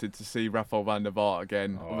excited to see Rafael van der Vaart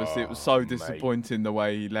again. Obviously, it was so disappointing the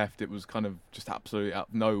way he left. It was kind of just absolutely out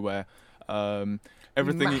of nowhere.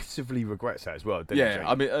 Everything massively regrets that as well. Didn't he?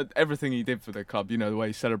 I mean, everything he did for the club. You know, the way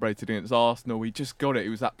he celebrated against Arsenal. He just got it. He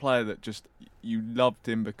was that player that just you loved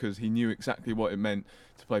him because he knew exactly what it meant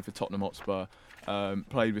to play for Tottenham Hotspur.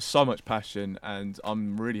 Played with so much passion, and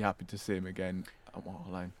I'm really happy to see him again at White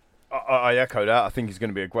Hart Lane. I echo that. I think it's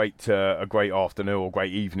going to be a great afternoon or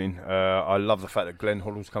great evening. I love the fact that Glenn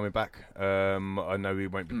Hoddle's coming back. I know he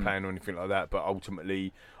won't be playing or anything like that, but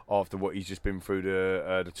ultimately, after what he's just been through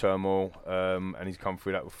the turmoil, and he's come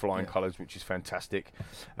through that with flying colours, which is fantastic.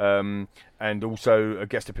 And also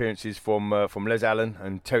guest appearances from Les Allen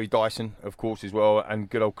and Terry Dyson, of course, as well, and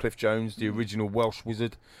good old Cliff Jones, the original Welsh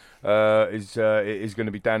wizard, is going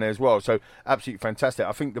to be down there as well. So absolutely fantastic.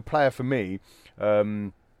 I think the player for me.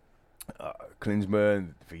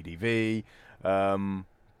 Klinsmann, VDV,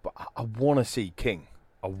 but I want to see King.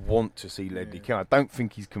 I want to see Ledley King. I don't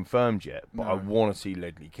think he's confirmed yet, but I want to see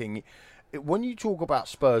Ledley King. When you talk about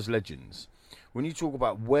Spurs legends, when you talk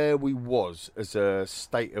about where we was as a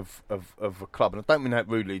state of a club, and I don't mean that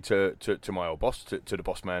rudely to my old boss, to the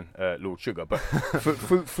boss man, Lord Sugar, but through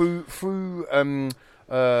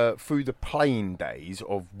the playing days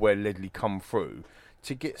of where Ledley come through,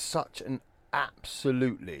 to get such an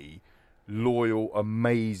absolutely loyal,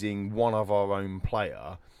 amazing, one of our own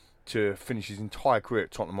player to finish his entire career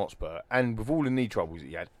at Tottenham Hotspur, and with all the knee troubles that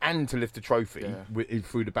he had, and to lift the trophy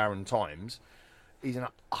through the barren times, he's an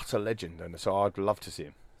utter legend, and so I'd love to see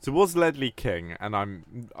him. So was Ledley King, and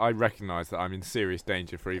I recognise that I'm in serious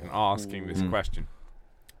danger for even asking this question,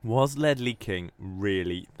 was Ledley King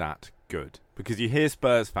really that good? Because you hear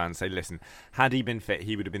Spurs fans say, listen, had he been fit,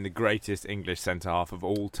 he would have been the greatest English centre-half of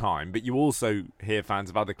all time. But you also hear fans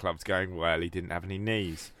of other clubs going, well, he didn't have any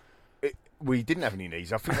knees. He didn't have any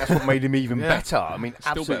knees. I think that's what made him even better. I mean,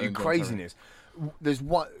 Still absolutely craziness. There's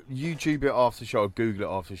one, YouTube it after show, Google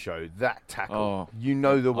it after show. That tackle, you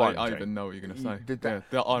know the one. I even know what you're going to say.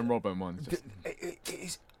 The Iron Robin one. It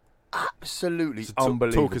is absolutely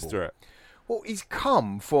unbelievable. Talk us through it. Well, he's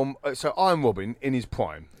come from so Iron Robin in his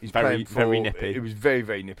prime. He's very nippy. It was very,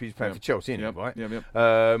 very nippy. He's playing for Chelsea, isn't he? Right?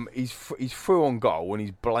 Yep. He's through on goal and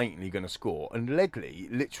he's blatantly going to score. And Ledley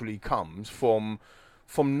literally comes from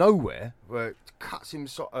nowhere, where it cuts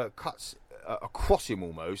across him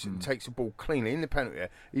almost, and takes the ball cleanly in the penalty area.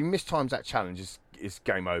 He mistimes that challenge. It's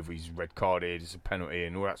game over. He's red carded. It's a penalty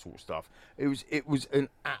and all that sort of stuff. It was an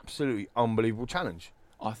absolutely unbelievable challenge.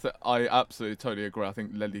 I absolutely totally agree. I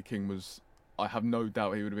think Ledley King was. I have no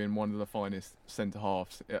doubt he would have been one of the finest centre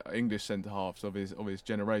halves, English centre halves of his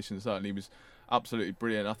generation. Certainly, he was absolutely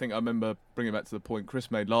brilliant. I think I remember bringing back to the point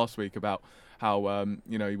Chris made last week about how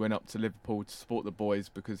he went up to Liverpool to support the boys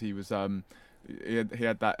because he was. He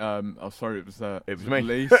had that. It was me.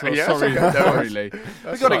 Lee. Sorry, Lee.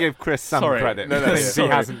 We've got to give Chris some credit. He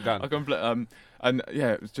hasn't done. And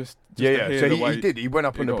yeah, it was just So he did. He went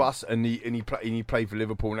up on the bus and he played for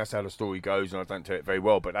Liverpool, and that's how the story goes. And I don't tell it very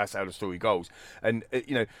well, but that's how the story goes. And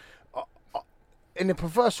in a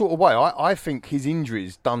perverse sort of way, I think his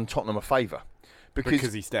injuries done Tottenham a favour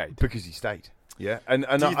because he stayed. Because he stayed. Yeah, and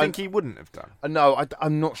do you think he wouldn't have done? No,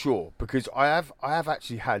 I'm not sure, because I have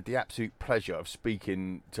actually had the absolute pleasure of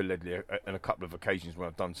speaking to Ledley on a couple of occasions when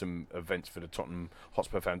I've done some events for the Tottenham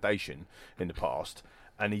Hotspur Foundation in the past,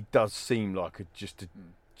 and he does seem like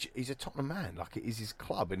he's a Tottenham man, like it is his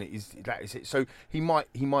club, and that is it. So he might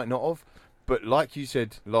not have, but like you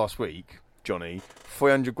said last week, Johnny,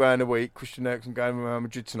 300 grand a week, Christian Eriksen going to Real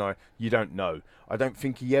Madrid tonight, you don't know. I don't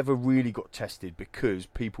think he ever really got tested because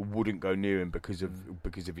people wouldn't go near him because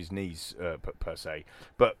of his knees per se.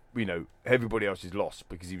 But everybody else is lost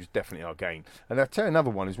because he was definitely our gain. And I'll tell you another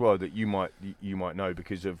one as well that you might know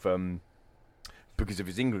because of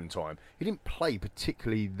his England time. He didn't play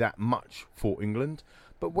particularly that much for England,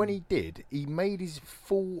 but when he did, he made his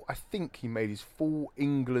full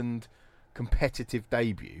England competitive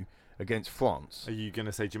debut against France. Are you going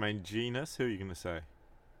to say Jermaine Genius? Who are you going to say?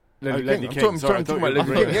 Ledley King. I'm talking about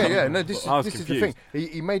Ledley King. Yeah. No, this is the thing.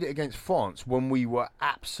 He made it against France when we were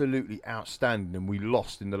absolutely outstanding, and we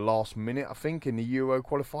lost in the last minute, I think, in the Euro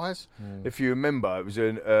qualifiers. If you remember, it was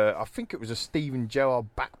I think it was a Steven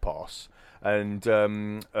Gerrard back pass, and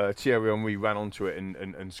Thierry Henry ran onto it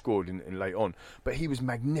and scored in late on. But he was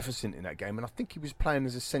magnificent in that game, and I think he was playing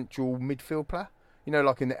as a central midfield player,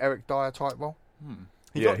 like in the Eric Dyer type role.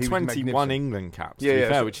 He got 21 England caps, to be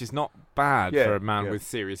fair, which is not bad for a man with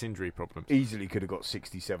serious injury problems. Easily could have got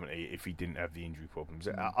 60, 70 if he didn't have the injury problems.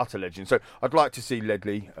 Utter legend. So I'd like to see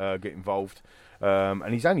Ledley get involved.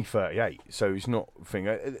 And he's only 38, so he's not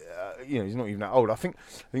he's not even that old. I think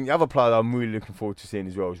the other player that I'm really looking forward to seeing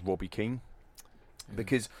as well is Robbie Keane.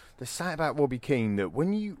 Because there's something about Robbie Keane that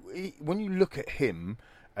when you look at him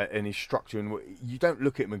and his structure, and you don't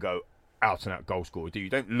look at him and go, out and out goal scorer, do you?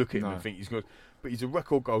 Don't look at him and think he's good. But he's a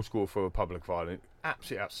record goal scorer for Republic of Ireland.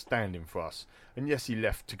 Absolutely outstanding for us. And yes, he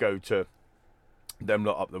left to go to them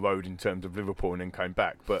lot up the road in terms of Liverpool and then came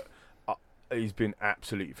back. But he's been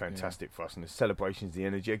absolutely fantastic for us. And the celebrations, the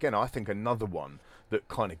energy. Again, I think another one that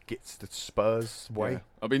kind of gets the Spurs way. Yeah.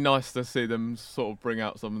 It'd be nice to see them sort of bring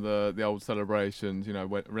out some of the old celebrations,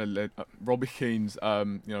 when Robbie Keane's,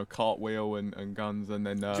 cartwheel and guns, and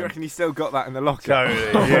then... do you reckon he's still got that in the locker?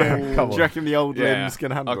 Totally, Come on. Do you reckon the old limbs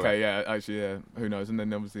can handle it? Okay, yeah, actually, yeah, who knows? And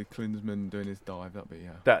then obviously Klinsmann doing his dive, that'd be,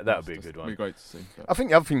 That would be a good one. That'd be great to see. But. I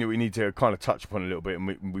think the other thing that we need to kind of touch upon a little bit,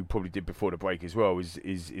 and we probably did before the break as well,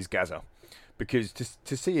 is Gaza. Because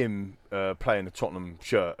to see him play in a Tottenham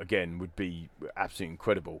shirt again would be absolutely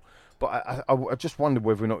incredible. But I just wonder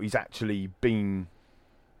whether or not he's actually been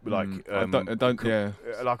like I'm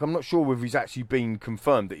not sure whether he's actually been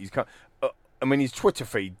confirmed that he's come. I mean, his Twitter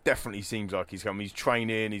feed definitely seems like he's come. He's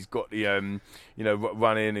training. He's got the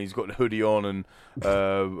running. He's got the hoodie on, and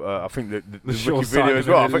I think the Ricky Villa as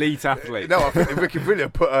well. Elite athlete. No, I think Ricky Villa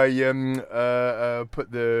put the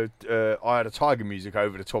Eye of the Tiger music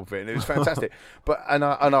over the top of it, and it was fantastic. And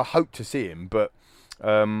I hope to see him, but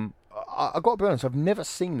I've got to be honest, I've never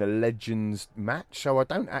seen a Legends match, so I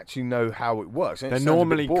don't actually know how it works. They're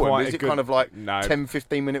normally quite Is it kind of like 10,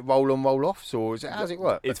 15-minute roll-on, roll-offs, or how does it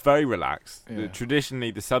work? It's very relaxed. Yeah.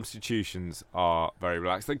 Traditionally, the substitutions are very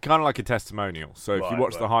relaxed. They're kind of like a testimonial. So if you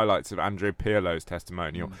watch the highlights of Andrea Pirlo's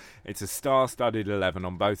testimonial, it's a star-studded 11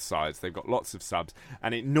 on both sides. They've got lots of subs,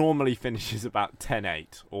 and it normally finishes about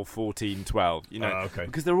 10-8 or 14-12. You know,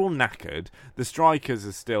 because they're all knackered. The strikers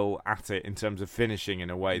are still at it in terms of finishing in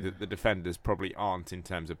a way that the defenders probably aren't in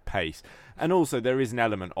terms of pace. And also there is an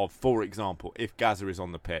element of, for example, if Gaza is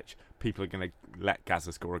on the pitch, people are going to let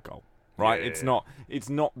Gaza score a goal. Right? It's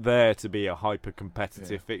not there to be a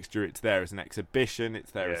hyper-competitive fixture. It's there as an exhibition.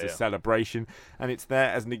 It's there as a celebration. And it's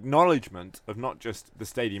there as an acknowledgement of not just the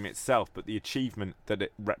stadium itself, but the achievement that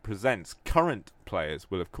it represents. Current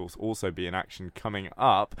players will, of course, also be in action coming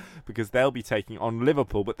up because they'll be taking on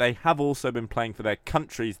Liverpool, but they have also been playing for their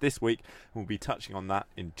countries this week, and we'll be touching on that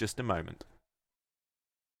in just a moment.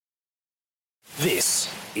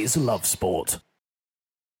 This is Love Sport.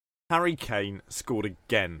 Harry Kane scored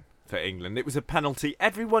again for England. It was a penalty.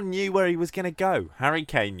 Everyone knew where he was going to go. Harry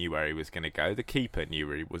Kane knew where he was going to go. The keeper knew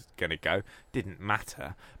where he was going to go. Didn't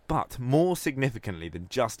matter. But more significantly than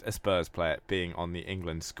just a Spurs player being on the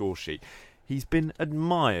England score sheet, he's been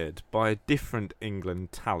admired by a different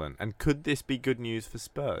England talent. And could this be good news for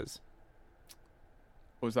Spurs?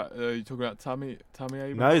 What was that? You talking about Tammy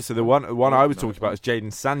Abraham? No, so the one I was talking about is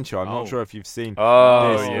Jadon Sancho. I'm not sure if you've seen this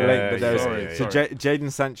link, but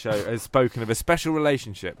Jadon Sancho has spoken of a special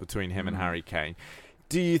relationship between him and Harry Kane.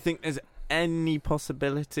 Do you think there's any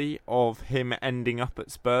possibility of him ending up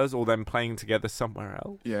at Spurs or them playing together somewhere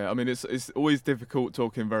else? Yeah, I mean, it's always difficult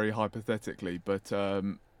talking very hypothetically, but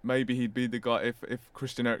maybe he'd be the guy if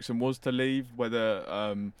Christian Eriksen was to leave,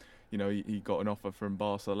 whether... he got an offer from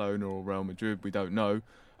Barcelona or Real Madrid. We don't know.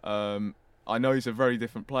 I know he's a very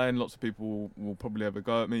different player, and lots of people will probably have a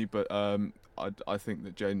go at me. But I think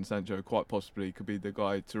that Jadon Sancho quite possibly could be the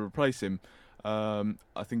guy to replace him.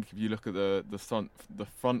 I think if you look at the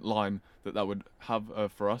front line that would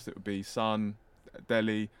have for us, it would be Son,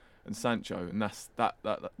 Dele, and Sancho, and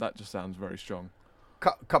that just sounds very strong.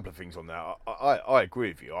 Couple of things on that. I agree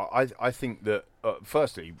with you. I think that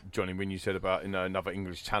firstly, Johnny, when you said about another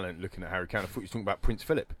English talent looking at Harry Kane, I thought you were talking about Prince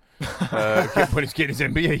Philip when he's getting his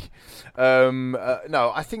MBE.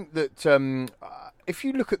 No, I think that if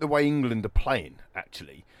you look at the way England are playing,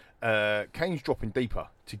 actually, Kane's dropping deeper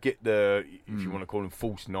to get the, if you want to call them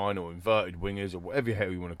false nine or inverted wingers or whatever the hell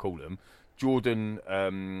you want to call them,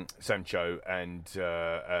 Jordan, Sancho,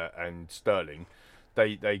 and Sterling.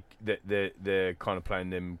 They're kind of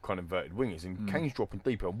playing them kind of inverted wingers, and Kane's dropping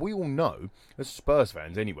deeper. We all know, as Spurs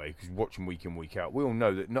fans anyway, because we watch him week in, week out, we all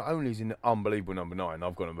know that not only is he an unbelievable number 9,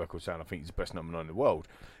 I've got on record saying I think he's the best number 9 in the world,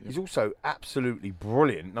 he's also absolutely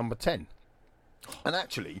brilliant number 10. And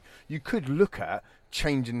actually, you could look at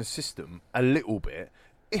changing the system a little bit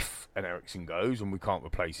if an Eriksen goes and we can't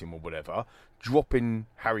replace him or whatever, dropping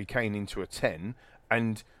Harry Kane into a 10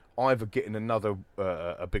 and either getting another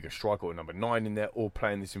a bigger striker or number 9 in there, or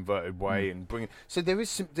playing this inverted way and bringing. So there is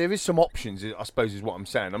some options, I suppose, is what I'm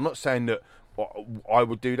saying. I'm not saying that I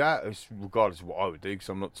would do that, regardless of what I would do, because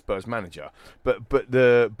I'm not the Spurs manager. But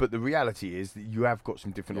the reality is that you have got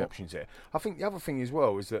some different options here. I think the other thing as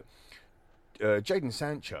well is that Jadon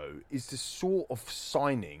Sancho is the sort of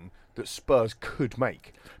signing that Spurs could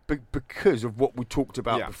make because of what we talked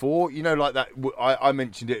about before. You know, like that. I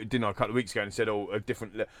mentioned it, didn't I, a couple of weeks ago, and said,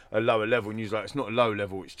 a lower level. And you was like, it's not a low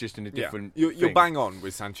level, it's just in a different. You're bang on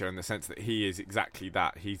with Sancho in the sense that he is exactly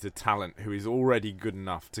that. He's a talent who is already good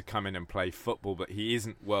enough to come in and play football, but he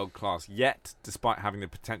isn't world class yet, despite having the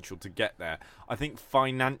potential to get there. I think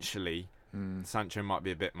financially, Sancho might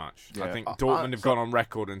be a bit much. Yeah. I think Dortmund have gone on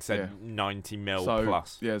record and said 90 mil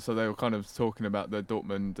plus. Yeah, so they were kind of talking about the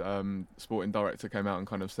Dortmund sporting director came out and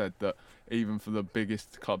kind of said that even for the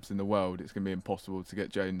biggest clubs in the world, it's going to be impossible to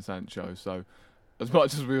get Jadon Sancho. So as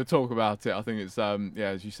much as we were talking about it, I think it's,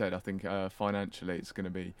 as you said, I think financially it's going to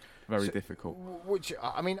be very difficult. Which,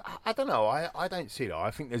 I mean, I don't know. I don't see that. I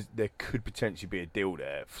think there could potentially be a deal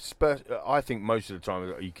there. Spurs, I think most of the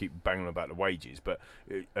time you keep banging on about the wages, but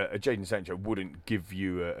a Jadon Sancho wouldn't give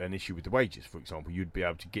you an issue with the wages, for example. You'd be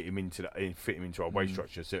able to get him into fit him into our wage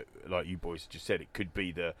structure. So, like you boys just said, it could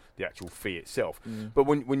be the actual fee itself. But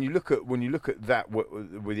when you look at that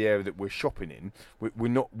with the area that we're shopping in, we're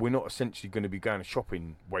not essentially going to be going to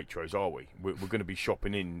shopping Waitrose, are we? We're going to be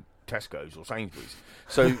shopping in Tesco's or Sainsbury's.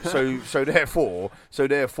 So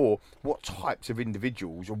therefore, what types of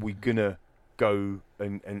individuals are we gonna go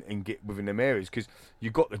and get within them areas? Because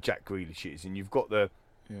you've got the Jack Grealishes and you've got the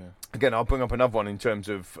Again, I'll bring up another one in terms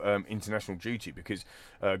of international duty, because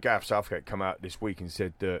Gareth Southgate come out this week and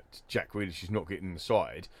said that Jack Grealish is not getting the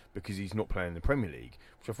side because he's not playing in the Premier League,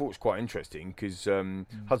 which I thought was quite interesting, because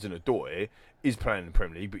Hudson-Odoi is playing in the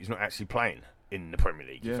Premier League, but he's not actually playing in the Premier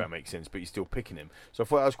League, if that makes sense, but he's still picking him. So I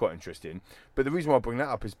thought that was quite interesting. But the reason why I bring that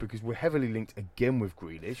up is because we're heavily linked again with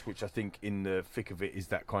Grealish, which I think in the thick of it is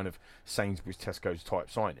that kind of Sainsbury's, Tesco's type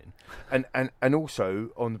signing. And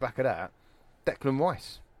also, on the back of that, Declan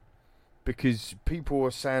Rice. Because people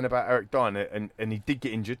were saying about Eric Dyer, and he did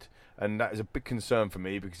get injured, and that is a big concern for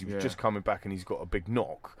me, because he was just coming back and he's got a big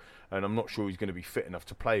knock, and I'm not sure he's going to be fit enough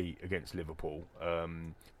to play against Liverpool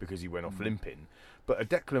because he went off limping. But a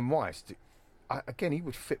Declan Rice, again, he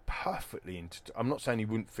would fit perfectly into... I'm not saying he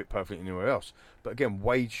wouldn't fit perfectly anywhere else, but again,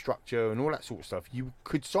 wage structure and all that sort of stuff, you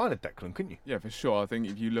could sign a Declan, couldn't you? Yeah, for sure. I think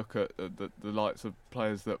if you look at the likes of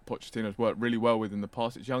players that Pochettino's worked really well with in the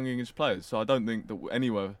past, it's young English players. So I don't think that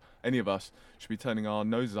any of us should be turning our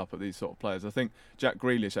noses up at these sort of players. I think Jack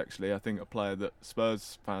Grealish, actually, a player that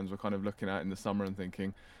Spurs fans were kind of looking at in the summer and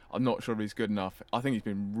thinking, I'm not sure if he's good enough. I think he's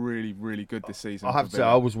been really, really good this season. I have to say,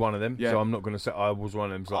 I was one of them, so I'm not going to say I was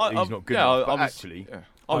one of them. So he's not good enough.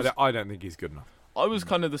 But I don't think he's good enough. I was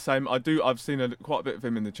kind of the same. I've seen quite a bit of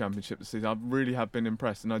him in the Championship this season. I really have been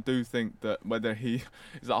impressed, and I do think that whether he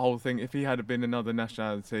is that whole thing, if he had been another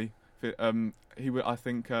nationality, he would. I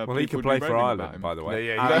think. Well, he could play for Ireland, by the way.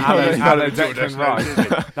 Yeah, Alan Declan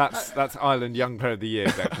Rice. That's Ireland Young Player of the Year,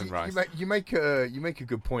 Declan Rice. You make a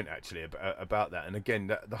good point actually about that, and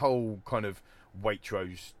again, the whole kind of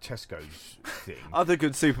Waitrose, Tesco's thing. Other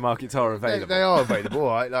good supermarkets are available. They are available,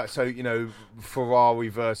 right? Like, so, Ferrari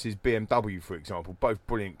versus BMW, for example, both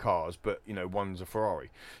brilliant cars, but one's a Ferrari.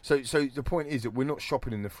 So the point is that we're not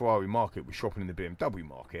shopping in the Ferrari market; we're shopping in the BMW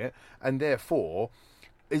market, and therefore,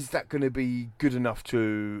 is that going to be good enough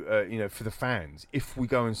to, for the fans? If we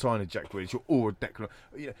go and sign a Jack Grealish or a Declan,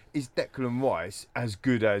 is Declan Rice as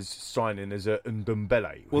good as signing as a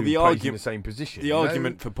Ndombele, who plays in the same position? The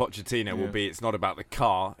argument for Pochettino will be it's not about the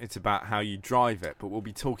car, it's about how you drive it. But we'll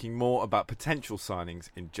be talking more about potential signings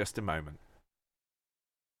in just a moment.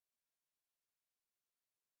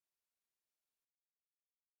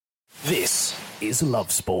 This is Love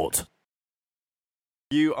Sport.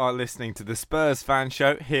 You are listening to the Spurs Fan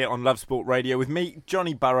Show here on Love Sport Radio with me,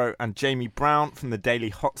 Johnny Burrow, and Jamie Brown from the Daily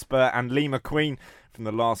Hotspur, and Lee McQueen from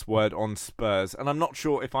the Last Word on Spurs. And I'm not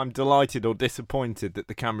sure if I'm delighted or disappointed that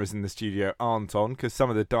the cameras in the studio aren't on, because some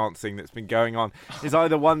of the dancing that's been going on is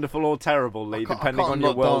either wonderful or terrible, Lee, depending on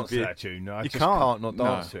your worldview. I just can't not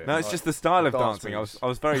dance to it. No, it's just the style of dancing. I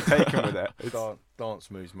was very taken with it.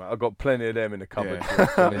 Dance moves, mate. I've got plenty of them in the cupboard.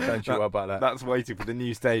 Don't you worry about that. That's waiting for the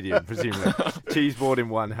new stadium, presumably. Cheese board in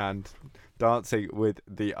one hand, dancing with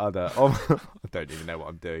the other. I don't even know what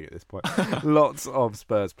I'm doing at this point. Lots of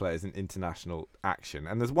Spurs players in international action.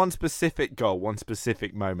 And there's one specific goal, one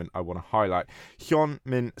specific moment I want to highlight.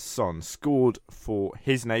 Heung-min Son scored for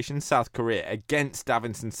his nation, South Korea, against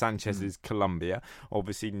Davinson Sanchez's Colombia.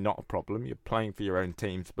 Obviously not a problem. You're playing for your own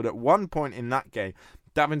teams. But at one point in that game,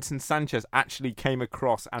 Davinson Sanchez actually came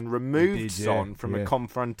across and removed Son from a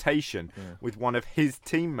confrontation with one of his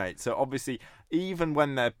teammates. So obviously, even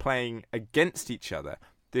when they're playing against each other,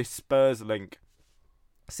 this Spurs link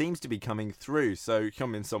seems to be coming through. So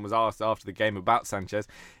Heung-min Son was asked after the game about Sanchez.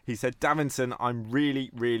 He said, Davinson, I'm really,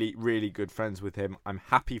 really, really good friends with him. I'm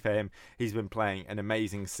happy for him. He's been playing an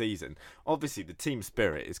amazing season. Obviously, the team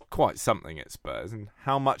spirit is quite something at Spurs. And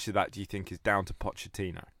how much of that do you think is down to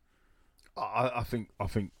Pochettino? I think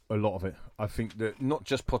a lot of it. I think that not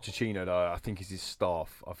just Pochettino, though. I think it's his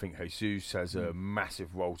staff. I think Jesus has a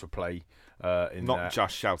massive role to play in not that.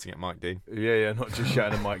 Just shouting at Mike Dean. Yeah, not just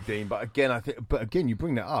shouting at Mike Dean. But again, you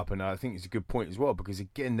bring that up, and I think it's a good point as well, because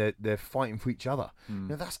again, they're fighting for each other.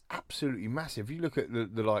 Now, that's absolutely massive. You look at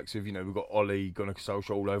the likes of, we've got Ollie, Gunnar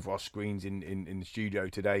Solskjaer all over our screens in the studio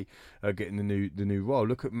today, getting the new role.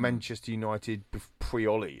 Look at Manchester United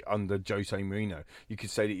pre-Ollie under Jose Mourinho. You could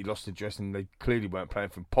say that he lost the dress, and they clearly weren't playing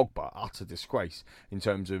for Pogba. Utter disgrace in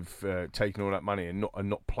terms of taking all that money and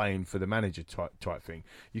not playing for the manager type thing.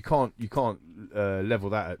 You can't level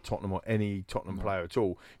that at Tottenham or any Tottenham player at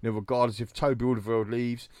all. Regardless if Toby Alderweireld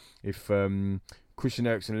leaves, if Christian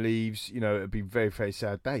Eriksen leaves, it'd be very, very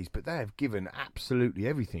sad days. But they have given absolutely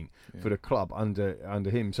everything for the club under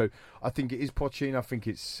him. So I think it is Pochettino. I think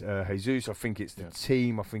it's Jesus. I think it's the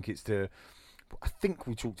team. I think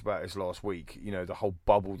we talked about this last week. The whole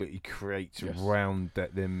bubble that he creates around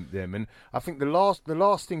them, and I think the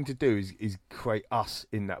last thing to do is create us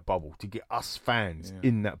in that bubble, to get us fans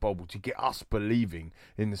in that bubble, to get us believing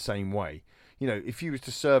in the same way. if you was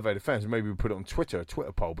to survey the fans, maybe we put it on Twitter, a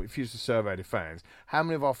Twitter poll, but if you was to survey the fans, how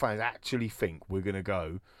many of our fans actually think we're going to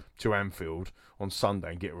go to Anfield on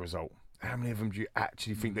Sunday and get a result? How many of them do you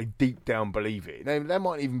actually think they deep down believe it? They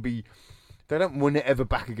might even be, they don't win it ever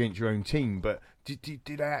back against your own team, but do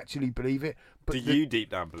they actually believe it? But do you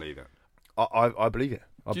deep down believe it? I believe it.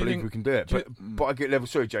 I believe we can do it. But I get leveled,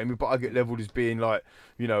 sorry Jamie, but I get levelled as being like,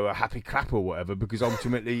 a happy clapper or whatever, because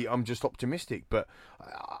ultimately I'm just optimistic. But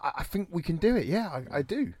I think we can do it, yeah, I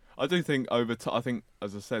do. I do think over time, I think,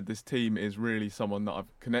 as I said, this team is really someone that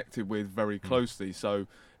I've connected with very closely. So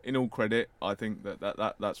in all credit, I think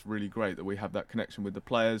that's really great that we have that connection with the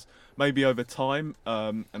players. Maybe over time,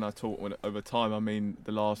 and I talk over time, I mean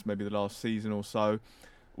the last season or so,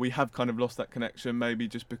 we have kind of lost that connection, maybe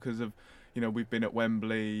just because of, we've been at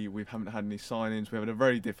Wembley, we haven't had any signings, we had a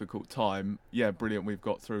very difficult time. Yeah, brilliant, we've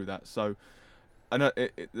got through that. So, and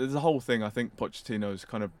there's a whole thing, I think Pochettino's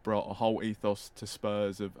kind of brought a whole ethos to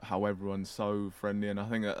Spurs of how everyone's so friendly, and I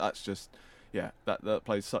think that's just, that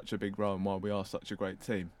plays such a big role in why we are such a great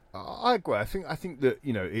team. I agree. I think that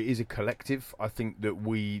it is a collective. I think that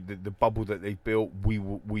the bubble that they've built,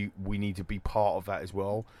 we need to be part of that as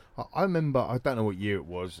well. I remember, I don't know what year it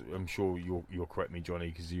was. I'm sure you'll correct me, Johnny,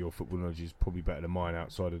 because your football knowledge is probably better than mine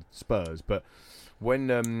outside of Spurs. But when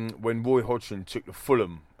Roy Hodgson took the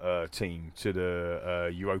Fulham team to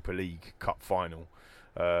the Europa League Cup final.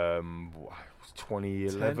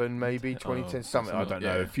 2011 maybe 2010 something, I don't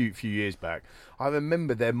know, a few years back. I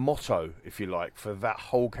remember their motto, if you like, for that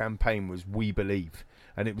whole campaign was "We believe,"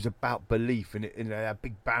 and it was about belief, and they had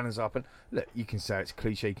big banners up. And look, you can say it's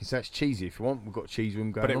cliche, you can say it's cheesy if you want. We've got cheese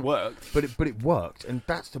room going, but it worked. But it worked, and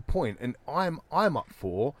that's the point. And I'm up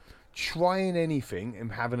for trying anything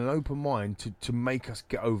and having an open mind to make us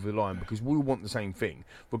get over the line, because we want the same thing,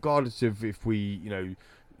 regardless of if we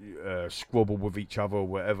squabble with each other or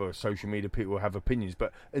whatever. Social media people have opinions,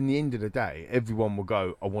 but in the end of the day, everyone will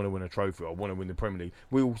go, I want to win a trophy, I want to win the Premier League.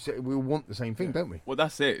 We all want the same thing, don't we? Well,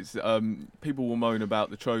 that's it. People will moan about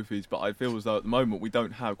the trophies, but I feel as though at the moment we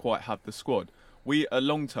don't quite have the squad.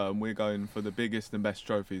 Long term, we're going for the biggest and best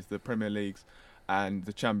trophies, the Premier Leagues and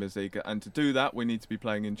the Champions League, and to do that we need to be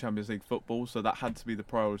playing in Champions League football, so that had to be the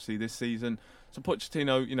priority this season. So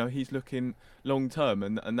Pochettino, he's looking long term,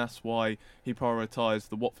 and that's why he prioritised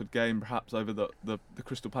the Watford game perhaps over the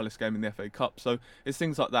Crystal Palace game in the FA Cup. So it's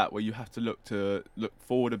things like that where you have to look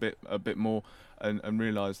forward a bit more and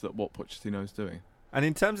realise that what Pochettino's doing. And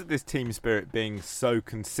in terms of this team spirit being so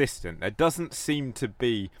consistent, there doesn't seem to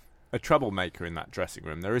be a troublemaker in that dressing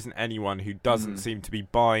room. There isn't anyone who doesn't seem to be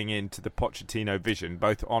buying into the Pochettino vision,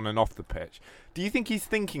 both on and off the pitch. Do you think he's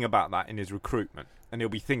thinking about that in his recruitment? And he'll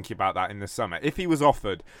be thinking about that in the summer. If he was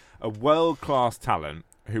offered a world-class talent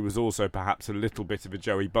who was also perhaps a little bit of a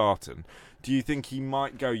Joey Barton, do you think he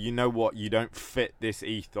might go, you know what, you don't fit this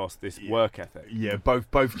ethos, this work ethic? Yeah,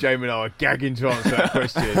 both Jamie and I are gagging to answer that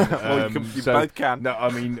question. Well, you both can. No, I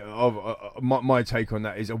mean, my take on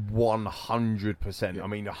that is a 100%. Yeah. I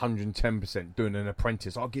mean, 110% doing an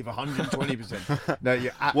apprentice. I'll give 120%. No,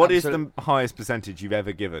 yeah. What is the highest percentage you've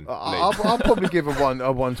ever given? I'll probably give a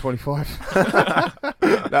 125.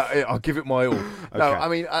 No, I'll give it my all. Okay. No, I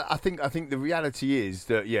mean, I think the reality is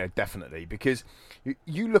that, yeah, definitely, because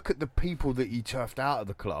you look at the people that he turfed out of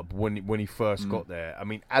the club when he first got there. I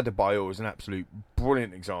mean, Adebayor is an absolute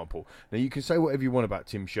brilliant example. Now, you can say whatever you want about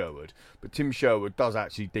Tim Sherwood, but Tim Sherwood does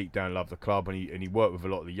actually deep down love the club, and he worked with a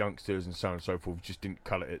lot of the youngsters and so on and so forth. Just didn't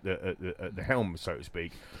cut it at the helm, so to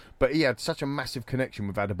speak. But he had such a massive connection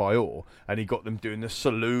with Adebayor, and he got them doing the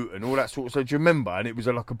salute and all that sort of stuff. Do you remember? And it was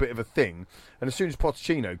like a bit of a thing. And as soon as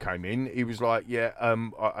Pochettino came in, he was like, yeah,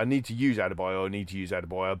 I need to use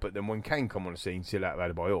Adebayor, but then when Kane come on the scene, still out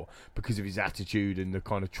of Adebayor, because of his attitude and the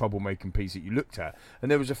kind of troublemaking piece that you looked at.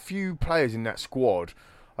 And there was a few players in that squad,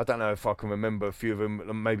 I don't know if I can remember a few of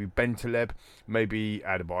them, maybe Bentaleb, maybe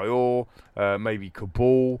Adebayor, maybe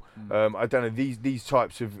Kabul. I don't know, these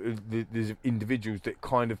types of these individuals that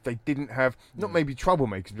kind of, they didn't have, not maybe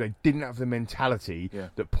troublemakers, but they didn't have the mentality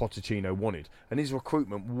that Pochettino wanted. And his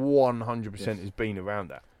recruitment 100% has been around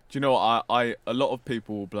that. Do you know what, a lot of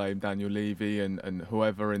people will blame Daniel Levy and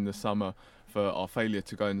whoever in the summer for our failure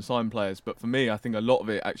to go and sign players, but for me, I think a lot of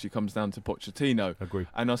it actually comes down to Pochettino. Agree.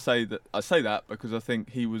 And I say that because I think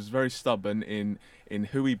he was very stubborn in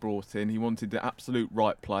who he brought in. He wanted the absolute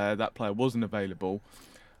right player. That player wasn't available,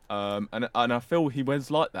 and I feel he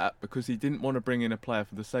was like that because he didn't want to bring in a player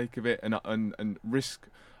for the sake of it and risk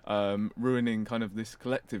ruining kind of this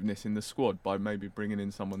collectiveness in the squad by maybe bringing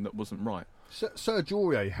in someone that wasn't right. Serge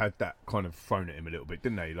Aurier had that kind of thrown at him a little bit,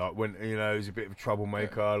 didn't he? Like when, he was a bit of a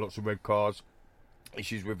troublemaker, lots of red cards.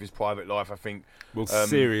 issues with his private life. I think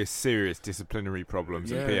serious disciplinary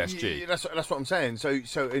problems at PSG. Yeah, that's what I'm saying. So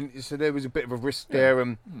there was a bit of a risk there.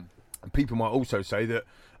 And people might also say that,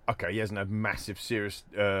 okay, he hasn't had massive, serious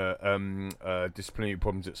disciplinary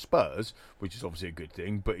problems at Spurs, which is obviously a good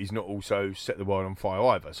thing, but he's not also set the world on fire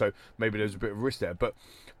either. So maybe there's a bit of risk there. But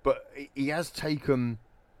he has taken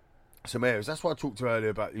some areas. That's why I talked earlier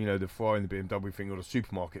about, the Ferrari and the BMW thing or the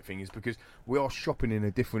supermarket thing, is because we are shopping in a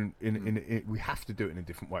different. We have to do it in a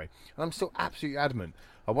different way. And I'm still absolutely adamant.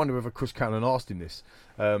 I wonder whether Chris Callan asked him this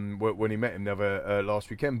when he met him the other last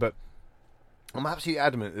weekend, but I'm absolutely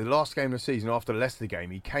adamant. The last game of the season, after the Leicester game,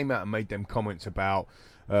 he came out and made them comments about,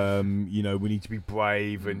 we need to be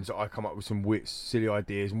brave, and I come up with some silly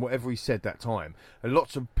ideas, and whatever he said that time. And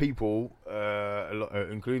lots of people,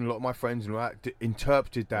 including a lot of my friends,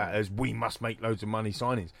 interpreted that as we must make loads of money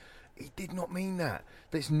signings. He did not mean that.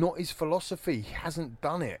 That's not his philosophy. He hasn't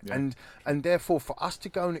done it, and therefore, for us to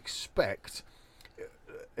go and expect.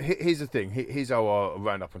 Here's the thing. Here's how I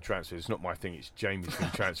round up on transfers. It's not my thing. It's Jamie's thing,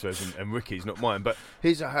 transfers, and Ricky's, not mine. But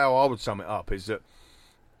here's how I would sum it up: is that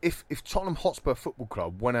if Tottenham Hotspur Football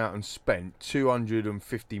Club went out and spent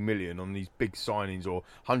 250 million on these big signings, or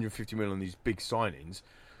 150 million on these big signings,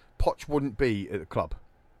 Poch wouldn't be at the club,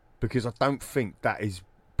 because I don't think that is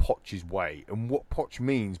Poch's way. And what Poch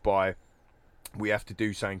means by we have to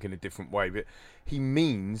do something in a different way, but he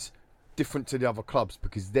means different to the other clubs,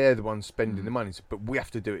 because they're the ones spending the money, but we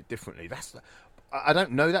have to do it differently. I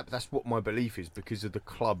don't know that, but that's what my belief is, because of the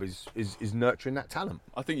club is nurturing that talent.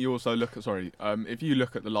 I think you also look at if you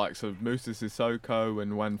look at the likes of Moussa Sissoko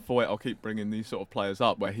and Juan Foyt, I'll keep bringing these sort of players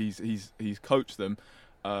up where he's coached them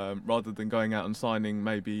rather than going out and signing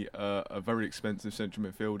maybe a very expensive central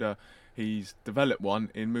midfielder. He's developed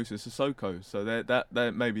one in Moussa Sissoko, so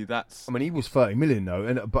that maybe that's. I mean, he was 30 million though,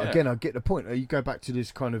 again, I get the point. You go back to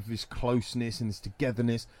this kind of this closeness and this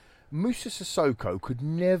togetherness. Moussa Sissoko could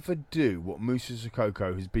never do what Moussa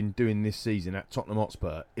Sissoko has been doing this season at Tottenham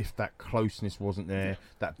Hotspur if that closeness wasn't there,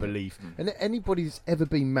 that belief. And anybody that's ever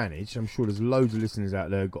been managed, I'm sure there's loads of listeners out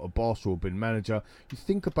there who've got a boss or been manager. You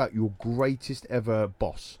think about your greatest ever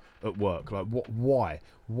boss at work, like why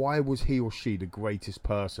was he or she the greatest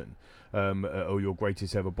person, or your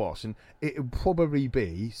greatest ever boss? And it would probably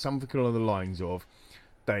be something along the lines of,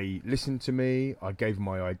 they listened to me, I gave them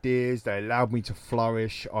my ideas, they allowed me to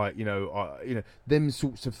flourish, them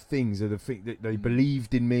sorts of things are the thing that they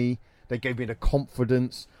believed in me, they gave me the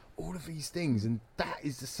confidence, all of these things, and that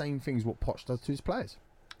is the same thing as what Poch does to his players.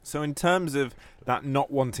 So in terms of that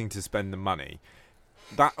not wanting to spend the money,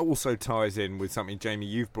 that also ties in with something, Jamie,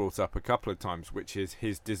 you've brought up a couple of times, which is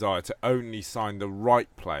his desire to only sign the right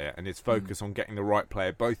player and his focus on getting the right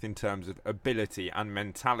player, both in terms of ability and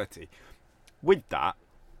mentality. With that,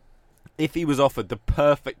 if he was offered the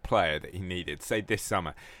perfect player that he needed, say this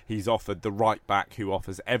summer, he's offered the right back who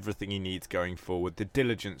offers everything he needs going forward, the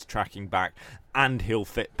diligence tracking back, and he'll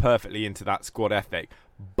fit perfectly into that squad ethic,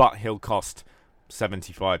 but he'll cost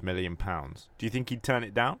 £75 million. Do you think he'd turn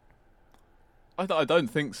it down? I don't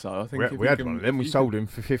think so. I think we had one of them. We sold him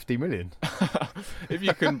for 50 million. If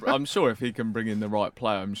you can, I'm sure if he can bring in the right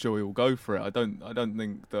player, I'm sure he'll go for it. I don't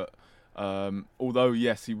think that. Although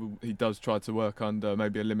yes, he does try to work under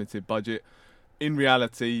maybe a limited budget. In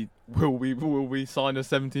reality, will we sign a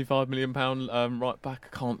 £75 million right back?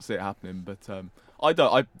 I can't see it happening. But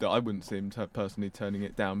I wouldn't see him personally turning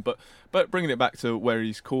it down. But bringing it back to where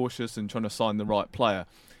he's cautious and trying to sign the right player,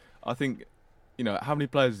 I think. How many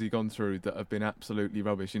players has he gone through that have been absolutely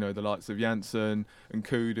rubbish? The likes of Janssen and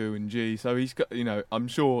Kudu and G. So he's got, I'm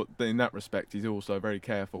sure that in that respect, he's also very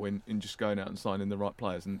careful in just going out and signing the right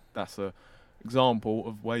players. And that's a example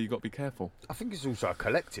of where you've got to be careful. I think it's also a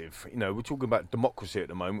collective. We're talking about democracy at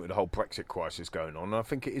the moment with the whole Brexit crisis going on. And I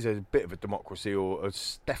think it is a bit of a democracy, or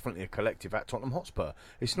it's definitely a collective at Tottenham Hotspur.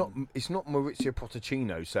 It's not Maurizio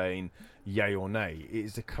Pochettino saying yay or nay. It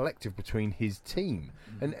is a collective between his team.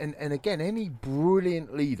 And again, any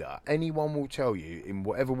brilliant leader, anyone will tell you in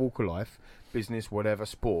whatever walk of life, business, whatever,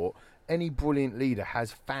 sport, any brilliant leader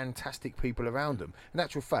has fantastic people around them. In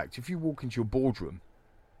actual fact, if you walk into your boardroom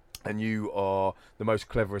and you are the most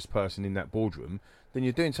cleverest person in that boardroom, then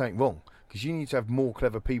you're doing something wrong, because you need to have more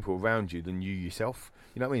clever people around you than you yourself.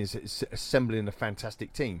 You know what I mean? It's assembling a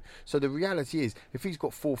fantastic team. So the reality is, if he's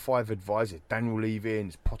got 4 or 5 advisors, Daniel Levy,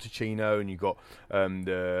 it's Pochettino, and you've got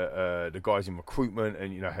the guys in recruitment,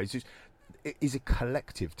 and Jesus, it is a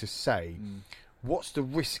collective to say, what's the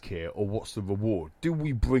risk here, or what's the reward? Do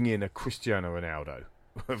we bring in a Cristiano Ronaldo?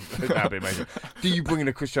 That'd be amazing. Do you bring in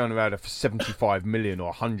a Cristiano Ronaldo for 75 million or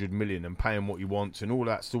 100 million and pay him what he wants and all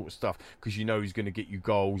that sort of stuff because he's going to get you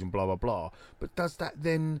goals and blah blah blah? But does that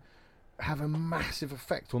then have a massive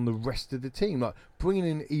effect on the rest of the team. Like bringing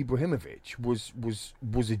in Ibrahimovic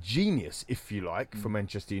was a genius, if you like, for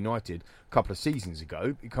Manchester United a couple of seasons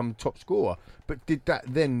ago, become top scorer. But did that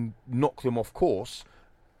then knock them off course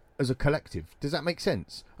as a collective? Does that make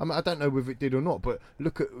sense? I mean, I don't know whether it did or not, but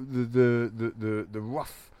look at the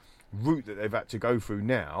rough route that they've had to go through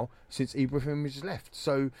now since Ibrahimovic has left.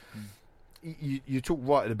 So. You talk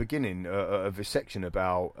right at the beginning of this section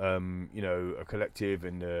about a collective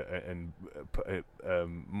and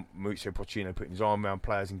Mauricio Pochettino putting his arm around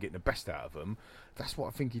players and getting the best out of them. That's what I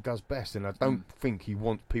think he does best, and I don't think he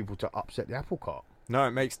wants people to upset the apple cart. No,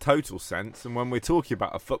 it makes total sense. And when we're talking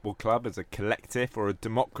about a football club as a collective or a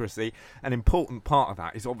democracy, an important part of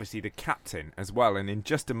that is obviously the captain as well. And in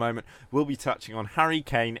just a moment, we'll be touching on Harry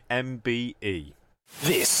Kane MBE.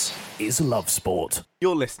 This is Love Sport.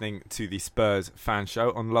 You're listening to the Spurs Fan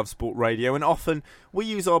Show on Love Sport Radio, and often we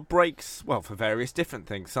use our breaks, well, for various different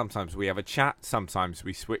things. Sometimes we have a chat, sometimes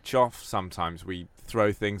we switch off, sometimes we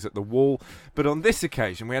throw things at the wall. But on this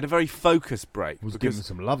occasion, we had a very focused break. We were giving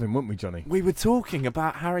some loving, weren't we, Johnny? We were talking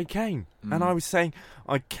about Harry Kane, and I was saying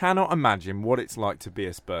I cannot imagine what it's like to be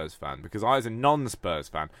a Spurs fan, because I, as a non-Spurs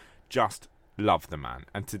fan, just love the man.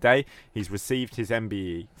 And today he's received his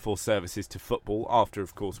MBE for services to football after,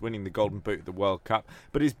 of course, winning the Golden Boot at the World Cup.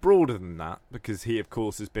 But it's broader than that, because he, of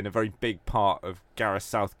course, has been a very big part of Gareth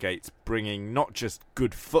Southgate's bringing not just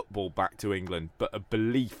good football back to England, but a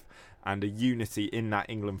belief and a unity in that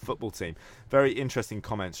England football team. Very interesting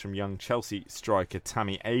comments from young Chelsea striker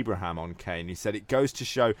Tammy Abraham on Kane. He said, "It goes to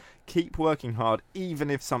show, keep working hard even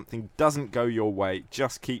if something doesn't go your way,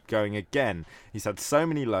 just keep going again." He's had so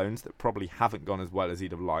many loans that probably haven't gone as well as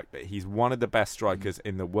he'd have liked, but he's one of the best strikers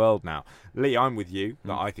in the world now. Lee, I'm with you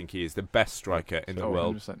that I think he is the best striker in the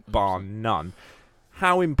world, 100%. bar none.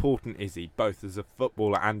 How important is he, both as a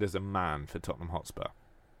footballer and as a man, for Tottenham Hotspur?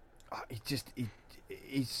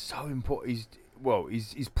 He's so important.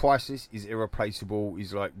 He's priceless. He's irreplaceable.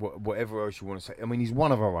 He's like whatever else you want to say. I mean, he's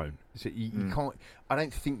one of our own. So you can't. I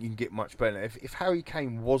don't think you can get much better. If Harry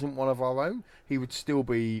Kane wasn't one of our own, we would still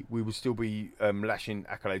be lashing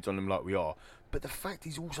accolades on him like we are. But the fact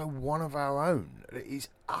he's also one of our own is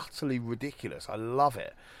utterly ridiculous. I love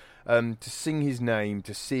it. To sing his name,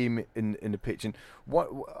 to see him in the pitch, and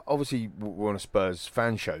obviously we're on a Spurs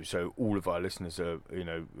fan show, so all of our listeners are,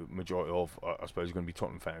 majority of, I suppose, are going to be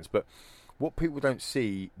Tottenham fans. But what people don't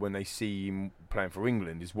see when they see him playing for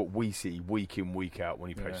England is what we see week in, week out when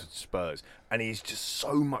he plays for Spurs, and he's just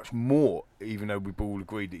so much more. Even though we've all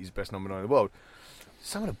agreed that he's the best number 9 in the world.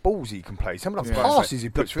 Some of the balls he can play, some of the passes he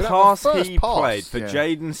puts through. The pass he played for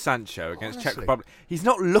Jadon Sancho against Czech Republic, he's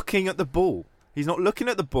not looking at the ball. He's not looking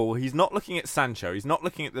at the ball. He's not looking at Sancho. He's not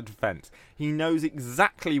looking at the defence. He knows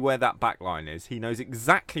exactly where that back line is. He knows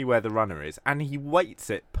exactly where the runner is. And he weights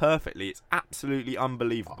it perfectly. It's absolutely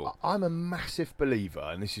unbelievable. I'm a massive believer,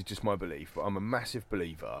 and this is just my belief, but I'm a massive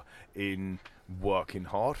believer in working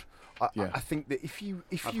hard. I think that if you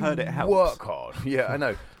work hard, I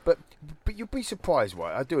know, but you'll be surprised,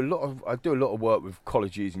 right? I do a lot of work with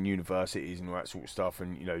colleges and universities and all that sort of stuff,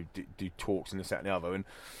 and do talks and this, that, and the other, and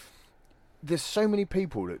there's so many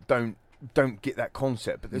people that don't get that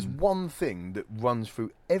concept, but there's one thing that runs through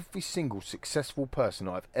every single successful person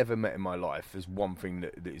I've ever met in my life. There's one thing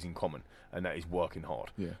that is in common, and that is working hard.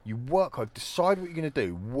 You work hard, decide what you're going to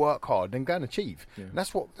do, work hard, then go and achieve. And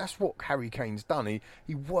that's what Harry Kane's done.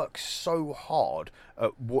 He works so hard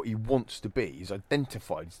at what he wants to be. He's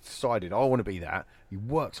identified, he's decided, I want to be that. He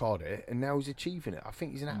works hard at it, and now he's achieving it. I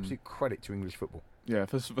think he's an absolute credit to English football. Yeah,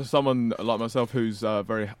 for someone like myself who's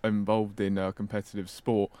very involved in competitive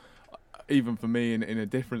sport, even for me in a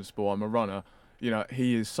different sport, I'm a runner.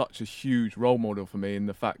 He is such a huge role model for me in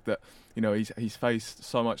the fact that he's faced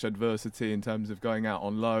so much adversity in terms of going out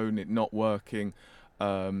on loan, it not working,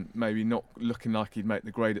 maybe not looking like he'd make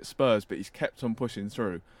the grade at Spurs, but he's kept on pushing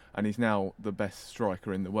through, and he's now the best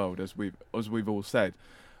striker in the world, as we've all said.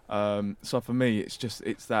 So for me, it's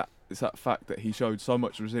that fact that he showed so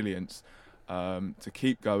much resilience. To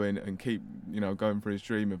keep going and keep going for his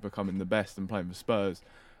dream of becoming the best and playing for Spurs,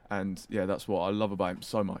 and that's what I love about him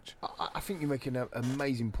so much. I think you're making an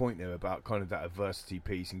amazing point there about kind of that adversity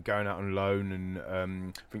piece and going out on loan,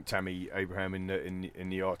 and I think Tammy Abraham in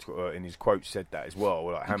the article in his quote said that as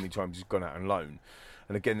well, like how many times he's gone out on loan,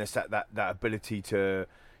 and again there's that ability to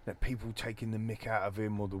people taking the mick out of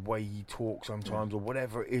him or the way he talks sometimes or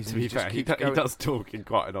whatever it is. To be fair, he does talk in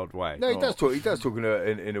quite an odd way. No, he does talk. He does talk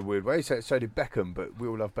in a weird way. So did Beckham, but we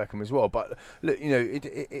all love Beckham as well. But look,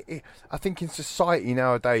 I think in society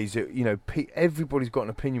nowadays, everybody's got an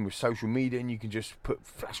opinion with social media, and you can just put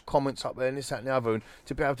flash comments up there and this, that, and the other, and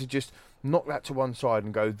to be able to just knock that to one side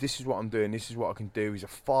and go, this is what I'm doing, this is what I can do. He's a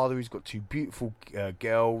father. He's got 2 beautiful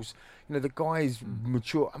girls. The guy is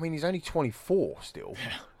mature. I mean, he's only 24 still.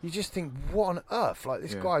 Yeah. You just think, what on earth? Like,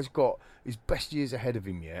 this guy's got his best years ahead of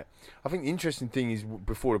him yet. I think the interesting thing is,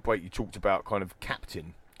 before the break, you talked about kind of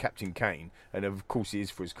Captain Kane, and of course he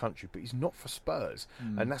is for his country, but he's not for Spurs,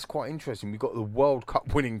 and that's quite interesting. We've got the World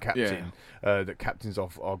Cup winning captain that captains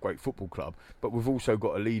off our great football club, but we've also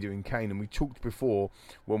got a leader in Kane. And we talked before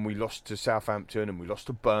when we lost to Southampton and we lost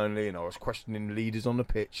to Burnley, and I was questioning leaders on the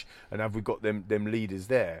pitch, and have we got them leaders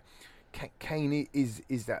there? Kane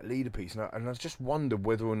is that leader piece, and I just wonder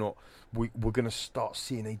whether or not we're going to start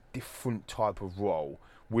seeing a different type of role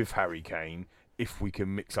with Harry Kane if we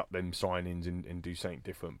can mix up them signings and do something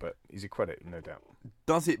different. But he's a credit, no doubt.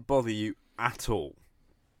 Does it bother you at all,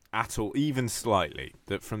 even slightly,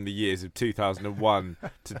 that from the years of 2001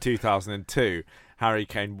 to 2002, Harry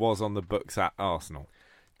Kane was on the books at Arsenal?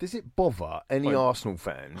 Does it bother any Arsenal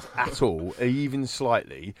fans at all, even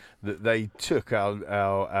slightly, that they took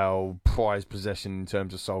our prized possession in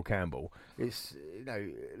terms of Sol Campbell? It's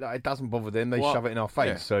it doesn't bother them. They shove it in our face.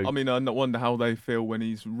 Yeah. So I mean, I wonder how they feel when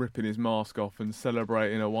he's ripping his mask off and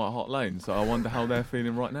celebrating a White Hart Lane. So I wonder how they're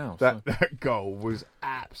feeling right now. That goal was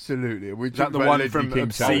absolutely. Was that the one from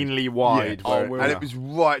obscenely wide? Yeah. And it was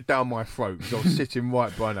right down my throat because I was sitting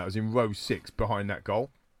right behind that. I was in row 6 behind that goal.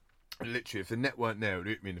 Literally, if the net weren't there, it would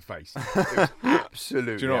hit me in the face. It was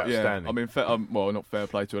absolutely outstanding. I mean, not fair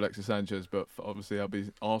play to Alexis Sanchez, but obviously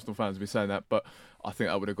Arsenal fans will be saying that, but I think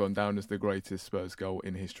that would have gone down as the greatest Spurs goal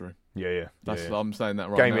in history. Yeah. I'm saying that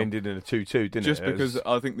right now. Game now. ended in a 2-2, didn't it? Just because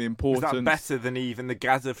I think the importance... Was that better than even the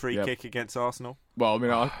Gaza free kick against Arsenal? Well, I mean,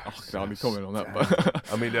 I can only comment on that.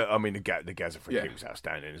 But I mean, the Gaza free kick was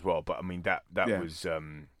outstanding as well. But I mean, that was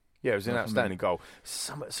it was an outstanding goal.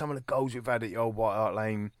 Some of the goals we've had at the old White Hart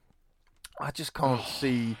Lane, I just can't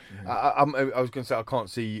see. I was going to say I can't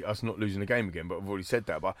see us not losing the game again, but I've already said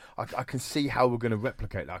that. But I can see how we're going to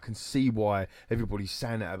replicate that. I can see why everybody's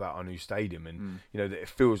saying that about our new stadium, and that it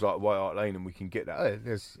feels like White Hart Lane, and we can get that. Oh,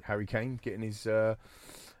 there's Harry Kane getting his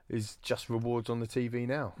just rewards on the TV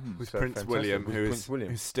now with Prince William,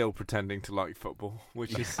 who's still pretending to like football,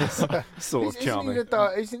 which is sort of charming.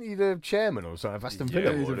 Isn't he the chairman or something? Aston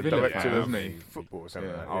Villa, he's or the director of football or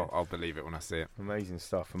something. Yeah, I'll believe it when I see it. Amazing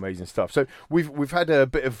stuff. So we've had a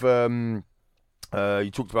bit of.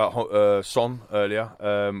 You talked about Son earlier,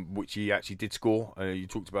 which he actually did score. You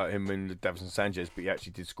talked about him and Davinson Sanchez, but he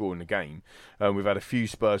actually did score in the game. We've had a few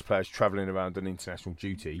Spurs players travelling around on international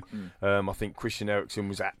duty. I think Christian Eriksen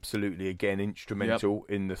was absolutely, again, instrumental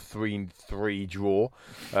in the 3-3 draw,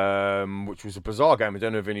 which was a bizarre game. I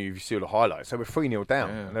don't know if any of you saw the highlights. They were 3-0 down,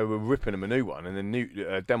 and they were ripping them a new one. And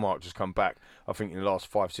then Denmark just come back, I think, in the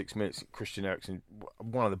last 5-6 minutes. Christian Eriksen,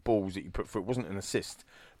 one of the balls that he put through, it wasn't an assist,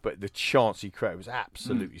 but the chance he created was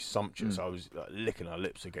absolutely sumptuous. I was licking our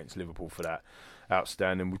lips against Liverpool for that.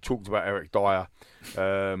 Outstanding. We talked about Eric Dyer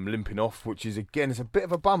limping off, which is, again, it's a bit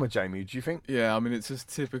of a bummer, Jamie. Do you think? Yeah, I mean, it's just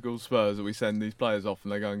typical Spurs that we send these players off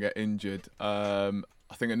and they go and get injured. I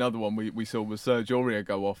think another one we saw was Serge Aurier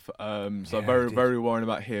go off. Very worrying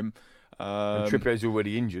about him. And Trippier's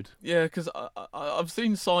already injured. Yeah, because I've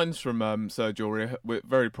seen signs from Serge Aurier,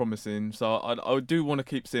 very promising. So I do want to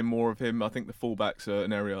keep seeing more of him. I think the fullbacks are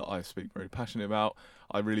an area I speak very passionate about.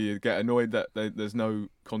 I really get annoyed that there's no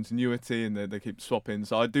continuity and they keep swapping.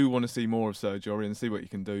 So I do want to see more of Serge Aurier and see what he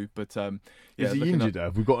can do. But is he injured?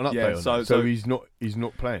 Have we got an update on that? So he's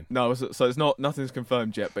not playing. No, so it's nothing's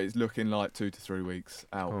confirmed yet, but it's looking like 2 to 3 weeks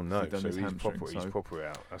out. Oh no, so he's properly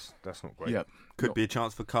out. That's not great. Yeah, could be a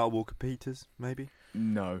chance for Kyle Walker-Peters, maybe.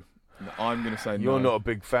 No, I'm going to say no. You're not a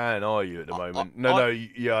big fan, are you, at the moment?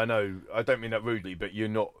 I know. I don't mean that rudely, but you're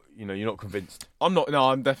not. You're not convinced. I'm not. No,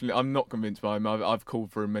 I'm not convinced by him. I've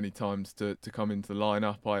called for him many times to come into the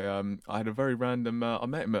lineup. I had a very random. I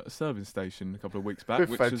met him at a service station a couple of weeks back,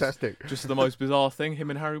 which fantastic. Was just the most bizarre thing. Him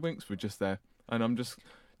and Harry Winks were just there, and I'm just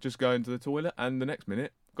going to the toilet, and the next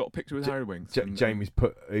minute got a picture with Harry Winks. Jamie's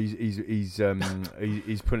he's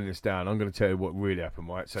putting us down. I'm going to tell you what really happened,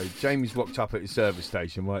 right? So Jamie's rocked up at his service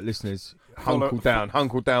station, right? Listeners, hunkle down.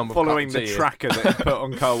 Following the tracker that he put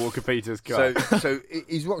on Kyle Walker-Peters' car. So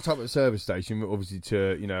he's rocked up at the service station, obviously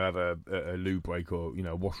to have a loo break or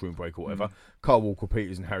a washroom break or whatever. Kyle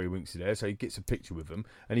Walker-Peters and Harry Winks are there, so he gets a picture with them,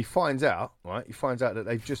 and he finds out that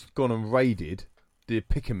they've just gone and raided the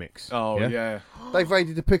pick and mix. Oh, yeah. They've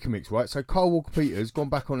raided the pick and mix, right? So Carl Walker-Peters gone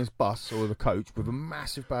back on his bus or the coach with a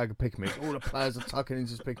massive bag of pick and mix. All the players are tucking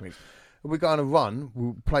into his pick and mix. We're going to run.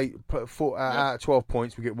 We'll play out of 12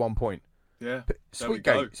 points. We get 1 point. Yeah. Sweet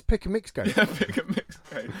game. It's pick and mix game. Yeah, pick and mix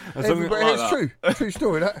game. It's true. True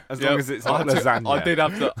story, that. As long as it's not lasagna.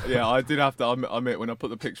 I did have to admit, when I put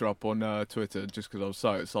the picture up on Twitter, just because I was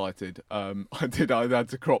so excited, I had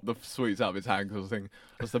to crop the sweets out of his hand because I was thinking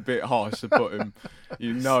that's a bit harsh to put him,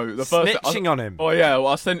 the first snitching on him. Oh yeah, well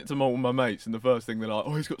I sent it to all my mates, and the first thing they're like,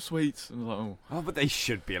 "Oh, he's got sweets," and I was like, "Oh, but they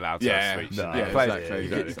should be allowed to have sweets." No, exactly.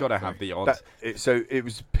 You've got to have the odds. So it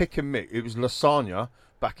was pick and mix. It was lasagna.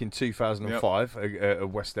 Back in 2005 at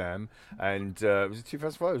West Ham, and was it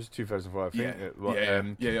 2005? It was 2005,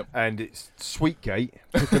 I think. And it's Sweetgate,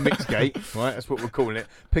 Pick and Mix Gate, right? That's what we're calling it.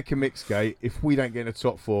 Pick and Mix Gate. If we don't get in the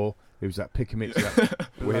top 4, it was that Pick and Mix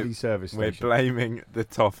bloody service station. We're blaming the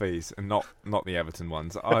toffees and not the Everton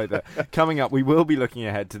ones either. Coming up, we will be looking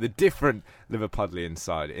ahead to the different Liverpudlian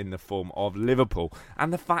side in the form of Liverpool,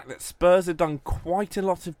 and the fact that Spurs have done quite a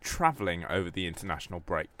lot of travelling over the international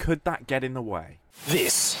break. Could that get in the way?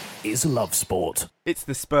 This is Love Sport. It's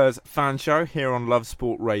the Spurs fan show here on Love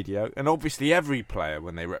Sport Radio, and obviously every player,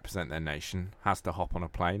 when they represent their nation, has to hop on a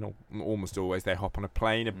plane, or almost always they hop on a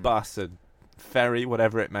plane, a bus, a ferry,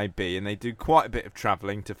 whatever it may be, and they do quite a bit of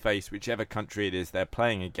travelling to face whichever country it is they're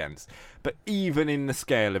playing against. But even in the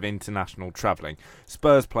scale of international travelling,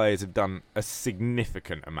 Spurs players have done a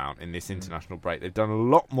significant amount in this international break. They've done a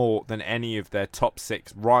lot more than any of their top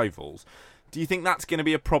 6 rivals. Do you think that's going to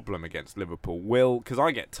be a problem against Liverpool? Because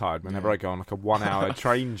I get tired whenever I go on like a 1 hour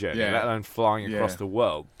train journey, let alone flying across the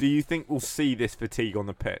world. Do you think we'll see this fatigue on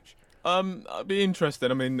the pitch? I'd be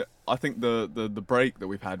interested. I mean, I think the break that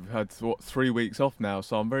we've had 3 weeks off now,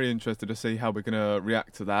 so I'm very interested to see how we're going to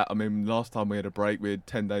react to that. I mean, last time we had a break, we had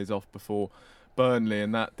 10 days off before Burnley,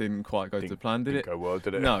 and that didn't quite go to plan, did it? Didn't go well,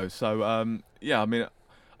 did it? No. So, I mean,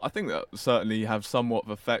 I think that certainly have somewhat of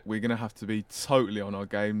effect. We're going to have to be totally on our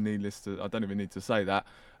game. I don't even need to say that.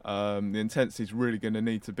 The intensity is really going to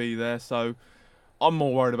need to be there. So I'm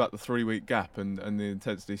more worried about the 3 week gap and the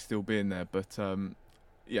intensity still being there. But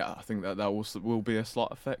I think that will be a slight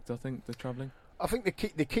effect. I think the travelling. I think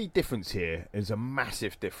the key difference here is a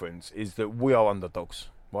massive difference. Is that we are underdogs,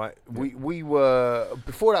 right? Yeah. We were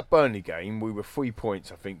before that Burnley game. We were 3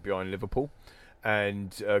 points, I think, behind Liverpool.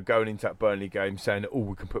 And going into that Burnley game saying,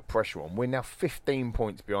 we can put pressure on. We're now 15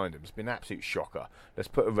 points behind them. It's been an absolute shocker. Let's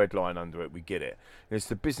put a red line under it. We get it. And it's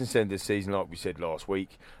the business end of the season, like we said last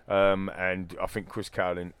week. And I think Chris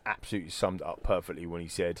Cowling absolutely summed it up perfectly when he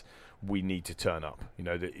said, we need to turn up.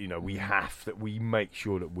 We have that. We make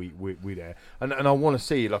sure that we're there. And I want to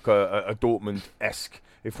see like a Dortmund-esque.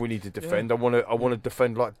 If we need to defend, I want to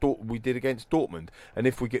defend like we did against Dortmund. And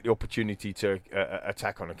if we get the opportunity to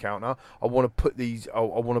attack on a counter, I want to put these. I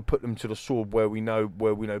want to put them to the sword where we know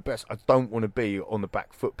best. I don't want to be on the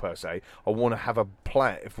back foot per se. I want to have a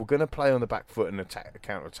plan. If we're going to play on the back foot and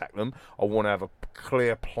counter attack them, I want to have a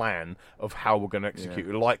clear plan of how we're going to execute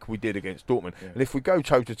it, like we did against Dortmund. Yeah. And if we go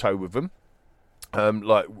toe to toe with them.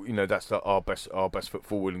 That's our best foot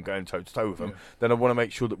forward and going toe to toe with them. Then I want to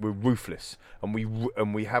make sure that we're ruthless and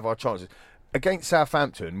we have our chances. Against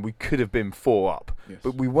Southampton, we could have been 4 up,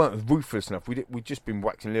 but we weren't ruthless enough. We'd just been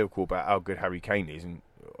waxing lyrical about how good Harry Kane is, and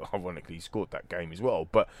ironically, he scored that game as well.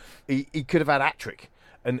 But he could have had hat-trick.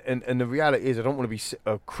 And the reality is, I don't want to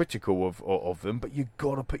be critical of them, but you've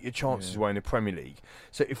got to put your chances away in the Premier League.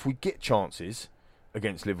 So if we get chances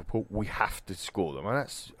against Liverpool, we have to score them, and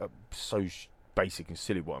that's so basic and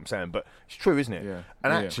silly what I'm saying, but it's true, isn't it? Yeah.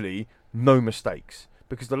 And actually, no mistakes,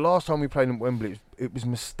 because the last time we played in Wembley, it was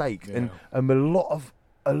mistakes, and a lot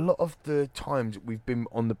of the times we've been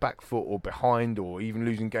on the back foot or behind or even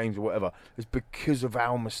losing games or whatever is because of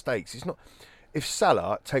our mistakes. It's not. If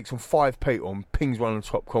Salah takes on 5 people and pings one in the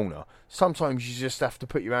top corner, sometimes you just have to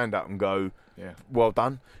put your hand up and go, well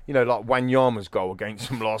done. Like Wanyama's goal against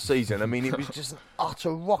them last season. I mean, it was just an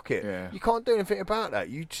utter rocket. Yeah. You can't do anything about that.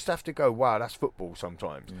 You just have to go, wow, that's football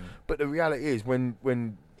sometimes. Yeah. But the reality is when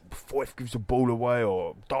Foyth gives the ball away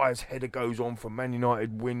or Dyer's header goes on for Man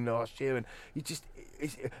United win last year and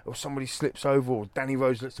or somebody slips over or Danny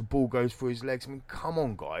Rose lets the ball go through his legs. I mean, come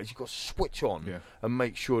on, guys. You've got to switch on and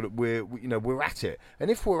make sure that we're at it. And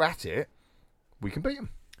if we're at it, we can beat them.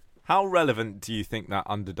 How relevant do you think that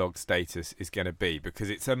underdog status is going to be? Because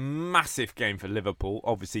it's a massive game for Liverpool.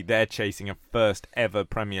 Obviously, they're chasing a first ever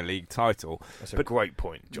Premier League title. That's a great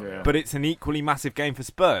point, John. Yeah. But it's an equally massive game for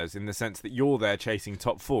Spurs in the sense that you're there chasing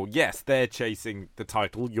top four. Yes, they're chasing the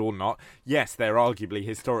title. You're not. Yes, they're arguably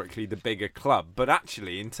historically the bigger club. But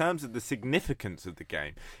actually, in terms of the significance of the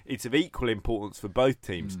game, it's of equal importance for both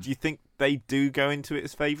teams. Do you think they do go into it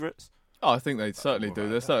as favourites? Oh, I think they certainly do.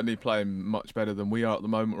 They're certainly playing much better than we are at the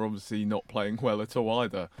moment. We're obviously not playing well at all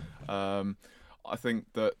either. I think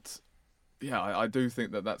that, I do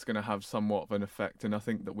think that that's going to have somewhat of an effect. And I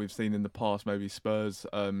think that we've seen in the past maybe Spurs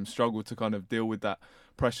struggle to kind of deal with that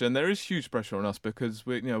pressure. And there is huge pressure on us because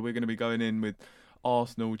we're going to be going in with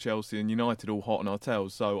Arsenal, Chelsea, and United all hot on our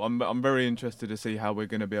tails. So I'm very interested to see how we're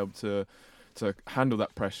going to be able to handle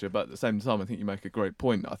that pressure, but at the same time I think you make a great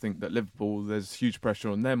point. I think that Liverpool, there's huge pressure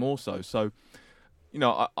on them also, so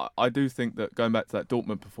I do think that going back to that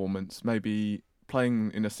Dortmund performance, maybe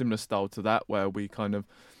playing in a similar style to that where we kind of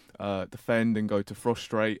defend and go to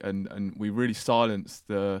frustrate and we really silence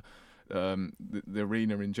the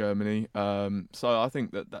arena in Germany, so I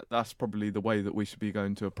think that's probably the way that we should be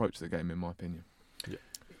going to approach the game, in my opinion.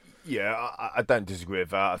 Yeah, I don't disagree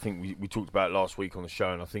with that. I think we talked about it last week on the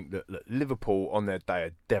show, and I think that Liverpool on their day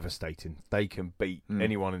are devastating. They can beat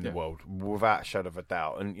anyone in the world without a shadow of a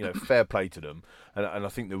doubt, and fair play to them. And I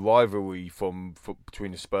think the rivalry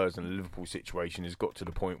between the Spurs and the Liverpool situation has got to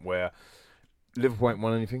the point where Liverpool ain't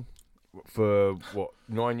won anything for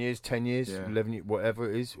 9 years, 10 years, 11 years,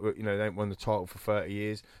 whatever it is. They ain't won the title for 30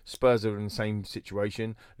 years. Spurs are in the same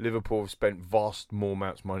situation. Liverpool have spent vast more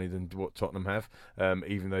amounts of money than what Tottenham have,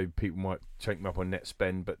 even though people might take them up on net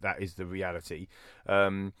spend, but that is the reality.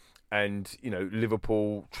 And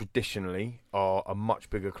Liverpool traditionally are a much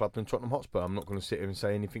bigger club than Tottenham Hotspur. I'm not going to sit here and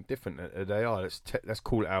say anything different. They are. Let's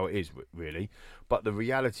call it how it is, really. But the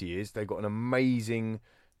reality is they've got an amazing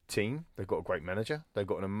team. They've got a great manager. They've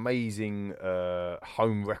got an amazing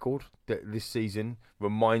home record that this season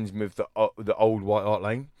reminds me of the old White Hart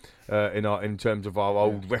Lane in terms of our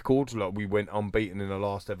old records. Like, we went unbeaten in the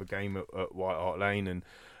last ever game at White Hart Lane, and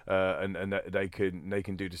they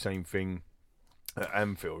can do the same thing at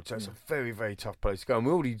Anfield. So it's a very, very tough place to go. And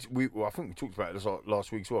I think we talked about it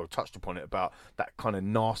last week as well, touched upon it, about that kind of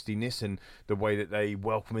nastiness and the way that they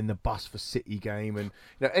welcome in the bus for City game. And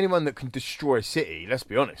anyone that can destroy City, let's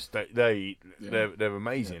be honest, they're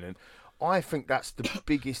amazing. And I think that's the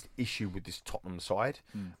biggest issue with this Tottenham side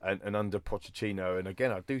and under Pochettino. And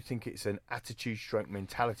again, I do think it's an attitude, strength,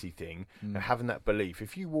 mentality thing, and having that belief.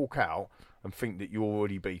 If you walk out and think that you're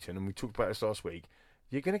already beaten, and we talked about this last week,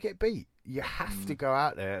 you're going to get beat. You have to go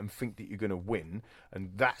out there and think that you're going to win, and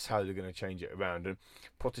that's how they're going to change it around. And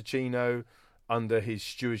Pochettino, under his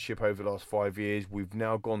stewardship over the last 5 years, we've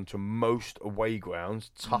now gone to most away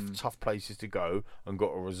grounds, tough places to go, and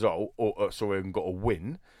got a result, and got a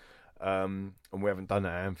win, and we haven't done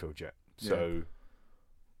that at Anfield yet. So,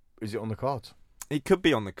 is it on the cards? It could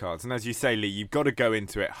be on the cards, and as you say, Lee, you've got to go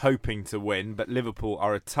into it hoping to win, but Liverpool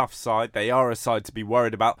are a tough side. They are a side to be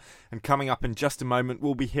worried about, and coming up in just a moment,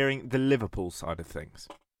 we'll be hearing the Liverpool side of things.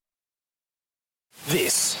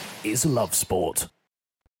 This is Love Sport.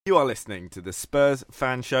 You are listening to the Spurs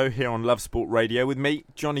Fan Show here on Love Sport Radio with me,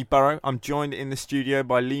 Johnny Burrow. I'm joined in the studio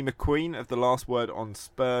by Lee McQueen of The Last Word on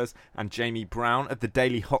Spurs and Jamie Brown of the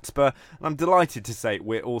Daily Hotspur. And I'm delighted to say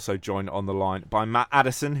we're also joined on the line by Matt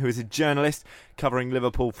Addison, who is a journalist covering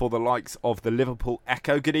Liverpool for the likes of the Liverpool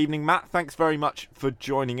Echo. Good evening, Matt. Thanks very much for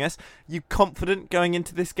joining us. You confident going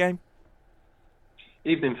into this game?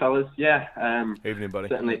 Evening, fellas. Yeah. Evening, buddy.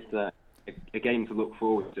 Certainly it's a game to look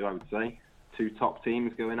forward to, I would say. Two top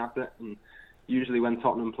teams going at it, and usually when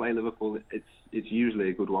Tottenham play Liverpool, it's usually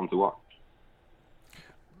a good one to watch.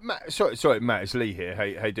 Matt, sorry, Matt, it's Lee here. How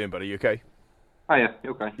you doing, buddy? You okay? Oh yeah,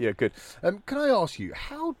 okay. Yeah, good. Can I ask you,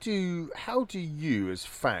 how do you as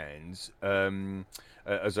fans,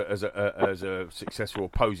 as a successful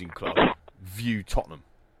opposing club, view Tottenham?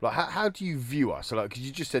 Like, how do you view us? Like, because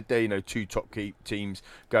you just said there, two top teams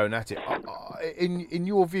going at it. In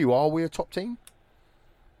your view, are we a top team?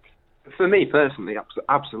 For me personally,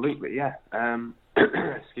 absolutely, yeah.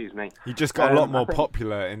 Excuse me. You just got a lot more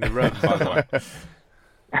popular in the room, by the way.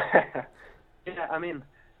 Yeah, I mean,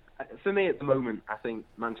 for me at the moment, I think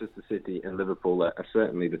Manchester City and Liverpool are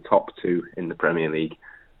certainly the top two in the Premier League.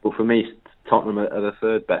 But for me, Tottenham are the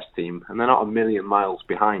third best team, and they're not a million miles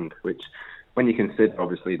behind, which, when you consider,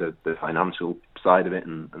 obviously, the financial side of it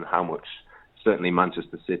and how much certainly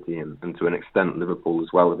Manchester City and to an extent Liverpool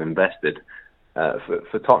as well have invested,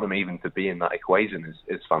 for Tottenham even to be in that equation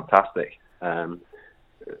is fantastic.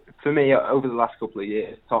 For me, over the last couple of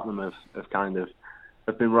years, Tottenham have kind of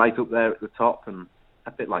have been right up there at the top, and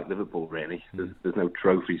a bit like Liverpool, really. There's no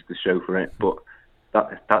trophies to show for it, but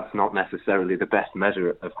that's not necessarily the best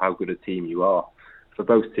measure of how good a team you are. For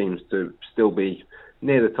both teams to still be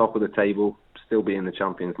near the top of the table, still be in the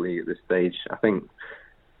Champions League at this stage, I think,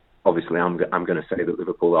 obviously I'm going to say that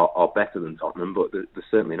Liverpool are better than Tottenham, but there's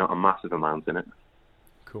certainly not a massive amount in it.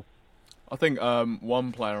 Cool. I think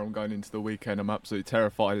one player I'm going into the weekend I'm absolutely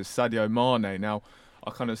terrified is Sadio Mane. Now,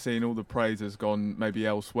 I kind of seen all the praise has gone maybe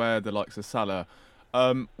elsewhere, the likes of Salah.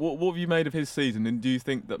 What have you made of his season, and do you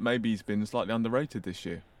think that maybe he's been slightly underrated this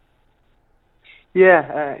year?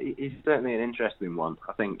 Yeah, he's certainly an interesting one.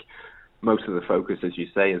 I think most of the focus, as you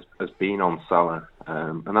say, has been on Salah,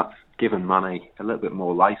 and that's given Mane a little bit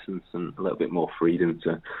more license and a little bit more freedom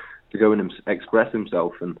to go and express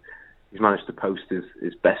himself, and he's managed to post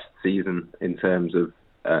his best season in terms of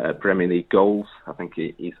Premier League goals. I think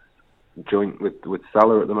he's joint with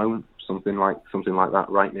Salah at the moment, something like that,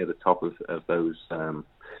 right near the top of those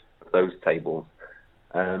tables.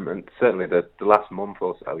 And certainly the last month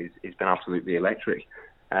or so, he's been absolutely electric.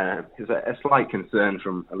 There's a slight concern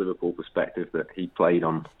from a Liverpool perspective that he played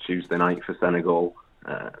on Tuesday night for Senegal.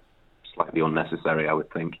 Slightly unnecessary, I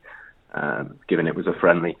would think, given it was a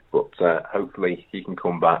friendly. But hopefully he can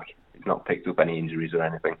come back. He's not picked up any injuries or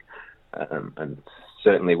anything. And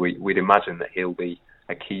certainly we'd imagine that he'll be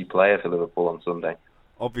a key player for Liverpool on Sunday.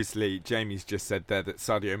 Obviously, Jamie's just said there that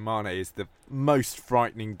Sadio Mane is the most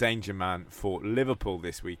frightening danger man for Liverpool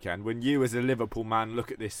this weekend. When you, as a Liverpool man,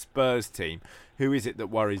 look at this Spurs team, who is it that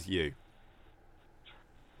worries you?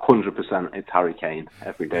 100%, it's Harry Kane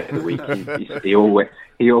every day of the week.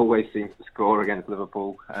 He always seems to score against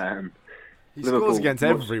Liverpool. He scores against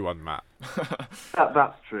everyone, Matt.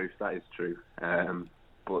 That's true. That is true.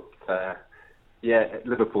 Yeah,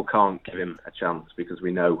 Liverpool can't give him a chance because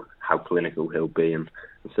we know how clinical he'll be, and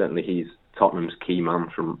certainly he's Tottenham's key man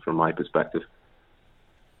from my perspective.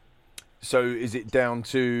 So is it down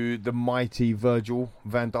to the mighty Virgil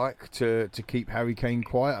van Dijk to keep Harry Kane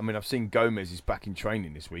quiet? I mean, I've seen Gomez is back in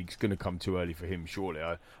training this week. It's going to come too early for him, surely.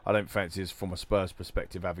 I don't fancy us from a Spurs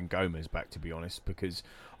perspective having Gomez back, to be honest, because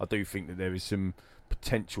I do think that there is some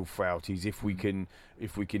potential frailties if we can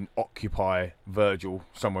occupy Virgil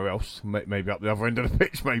somewhere else, maybe up the other end of the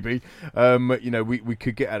pitch. Maybe we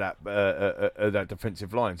could get at that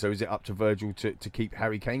defensive line. So is it up to Virgil to keep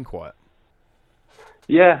Harry Kane quiet?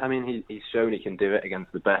 Yeah, I mean he's shown he can do it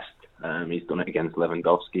against the best. He's done it against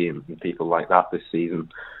Lewandowski and people like that this season.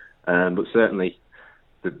 But certainly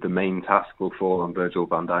the main task will fall on Virgil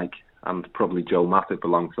van Dijk and probably Joel Matip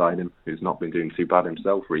alongside him, who's not been doing too bad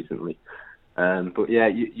himself recently. But yeah,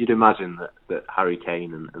 you'd imagine that Harry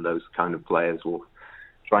Kane and those kind of players will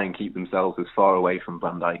try and keep themselves as far away from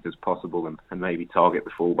Van Dijk as possible and maybe target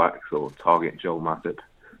the fullbacks or target Joel Matip.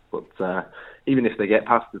 But even if they get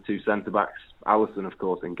past the two centre-backs, Alisson, of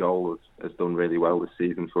course, in goal has done really well this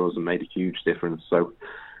season for us and made a huge difference. So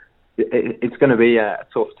it's going to be a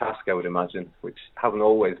tough task, I would imagine, which hasn't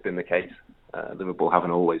always been the case. Liverpool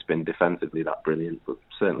haven't always been defensively that brilliant, but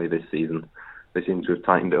certainly this season they seem to have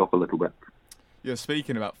tightened it up a little bit. Yeah,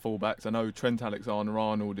 speaking about fullbacks, I know Trent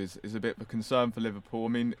Alexander-Arnold is a bit of a concern for Liverpool. I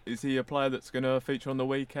mean, is he a player that's going to feature on the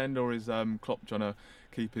weekend, or is Klopp trying to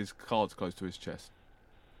keep his cards close to his chest?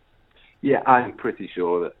 Yeah, I'm pretty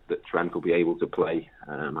sure that Trent will be able to play.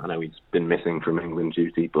 I know he's been missing from England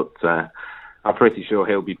duty, but I'm pretty sure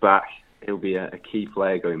he'll be back. He'll be a key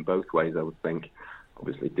player going both ways, I would think.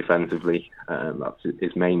 Obviously, defensively, that's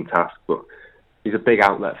his main task, but he's a big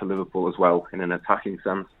outlet for Liverpool as well in an attacking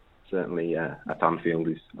sense. Certainly at Anfield,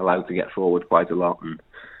 he's allowed to get forward quite a lot, and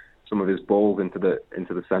some of his balls into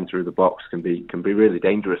the centre of the box can be really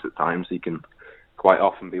dangerous at times. He can quite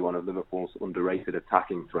often be one of Liverpool's underrated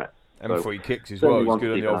attacking threats. And free kicks as well. He's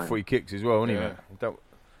good on the old free kicks as well, isn't he? Don't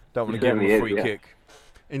want to give him a free kick.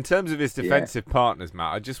 In terms of his defensive partners,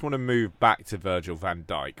 Matt, I just want to move back to Virgil van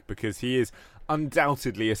Dijk because he is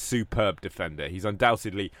undoubtedly a superb defender. He's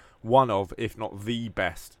undoubtedly one of, if not the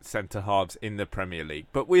best, centre-halves in the Premier League.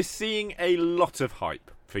 But we're seeing a lot of hype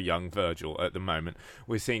for young Virgil at the moment.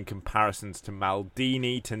 We're seeing comparisons to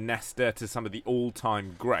Maldini, to Nesta, to some of the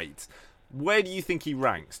all-time greats. Where do you think he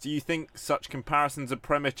ranks? Do you think such comparisons are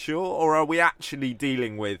premature, or are we actually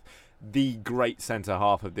dealing with the great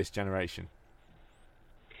centre-half of this generation?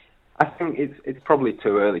 I think it's probably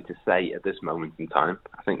too early to say at this moment in time.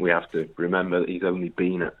 I think we have to remember that he's only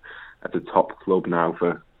been at the top club now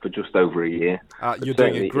for just over a year. You're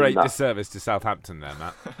doing a great disservice to Southampton there,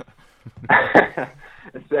 Matt.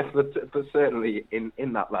 But certainly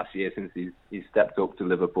in that last year since he's stepped up to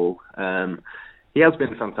Liverpool, he has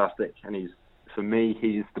been fantastic, and he's for me,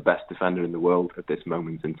 he's the best defender in the world at this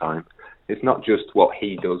moment in time. It's not just what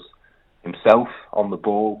he does himself on the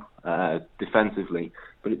ball defensively,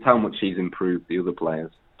 but it's how much he's improved the other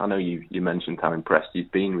players. I know you mentioned how impressed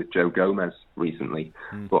you've been with Joe Gomez recently,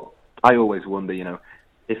 but I always wonder,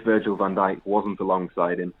 if Virgil van Dijk wasn't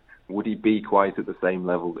alongside him, would he be quite at the same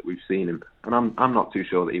level that we've seen him? And I'm not too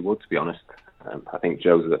sure that he would, to be honest. I think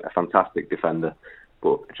Joe's a fantastic defender,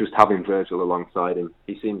 but just having Virgil alongside him,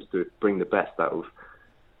 he seems to bring the best out of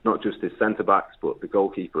not just his centre-backs, but the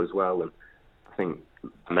goalkeeper as well. And I think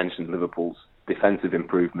I mentioned Liverpool's defensive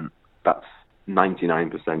improvement. That's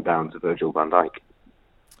 99% down to Virgil van Dijk.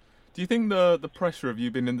 Do you think the pressure of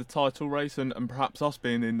you being in the title race and perhaps us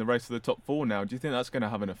being in the race of the top four now, do you think that's going to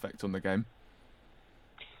have an effect on the game?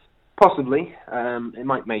 Possibly. It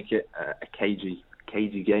might make it a cagey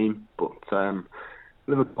game, but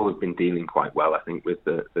Liverpool have been dealing quite well, I think, with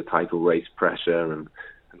the title race pressure, and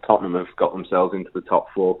Tottenham have got themselves into the top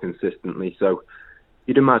four consistently. So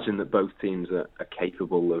you'd imagine that both teams are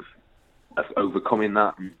capable of overcoming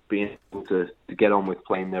that and being able to get on with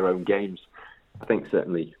playing their own games. I think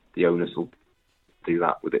certainly the owners will do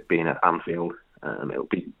that with it being at Anfield. It'll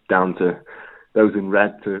be down to those in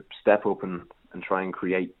red to step up and try and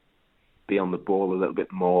be on the ball a little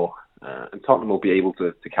bit more. And Tottenham will be able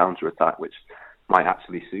to counter-attack, which might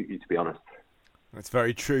actually suit you, to be honest. That's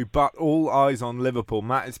very true, but all eyes on Liverpool.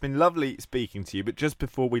 Matt, it's been lovely speaking to you, but just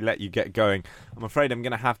before we let you get going, I'm afraid I'm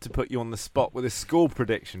going to have to put you on the spot with a score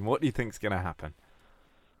prediction. What do you think's going to happen?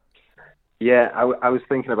 Yeah, I was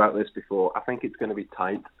thinking about this before. I think it's going to be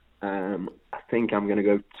tight. I think I'm going to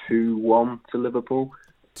go 2-1 to Liverpool.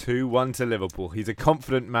 2-1 to Liverpool. He's a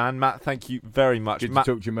confident man. Matt, thank you very much. Good to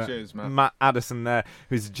talk to you, Matt. Cheers, Matt. Matt Addison there,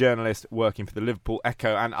 who's a journalist working for the Liverpool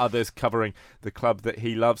Echo and others covering the club that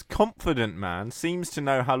he loves. Confident man, seems to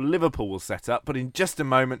know how Liverpool will set up, but in just a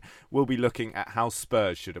moment we'll be looking at how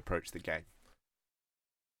Spurs should approach the game.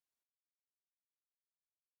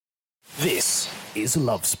 This is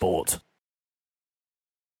Love Sport.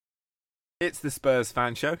 It's the Spurs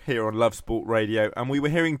Fan Show here on Love Sport Radio, and we were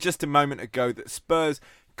hearing just a moment ago that Spurs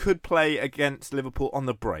could play against Liverpool on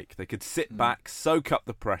the break. They could sit back, soak up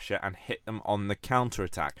the pressure and hit them on the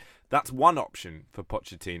counter-attack. That's one option for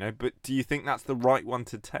Pochettino, but do you think that's the right one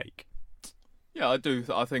to take? Yeah, I do.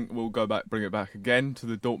 I think we'll bring it back again to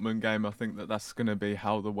the Dortmund game. I think that's going to be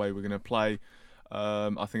the way we're going to play.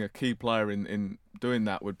 I think a key player in doing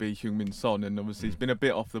that would be Heung-min Son, and obviously he's been a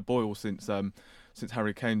bit off the boil since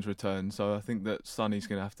Harry Kane's return. So I think that Sonny's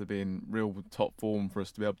going to have to be in real top form for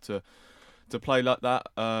us to be able to play like that.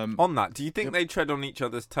 On that, do you think they tread on each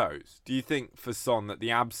other's toes? Do you think for Son that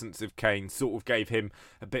the absence of Kane sort of gave him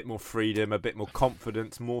a bit more freedom, a bit more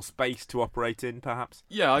confidence, more space to operate in, perhaps?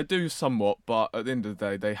 Yeah, I do somewhat, but at the end of the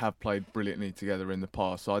day, they have played brilliantly together in the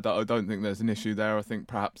past. So I don't think there's an issue there. I think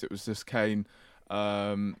perhaps it was just Kane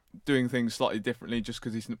doing things slightly differently just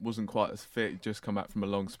because he wasn't quite as fit. He'd just come back from a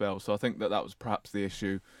long spell. So I think that was perhaps the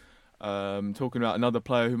issue. Talking about another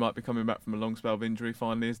player who might be coming back from a long spell of injury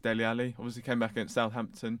finally is Dele Alli. Obviously came back against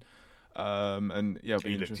Southampton. And yeah,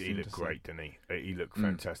 he looked great, didn't he? He looked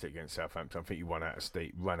fantastic against Southampton. I think he ran out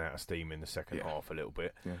of steam in the second half a little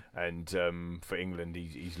bit. Yeah. And for England,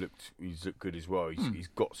 he's looked good as well. He's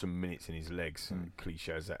got some minutes in his legs.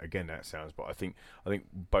 Cliche as that sounds, but I think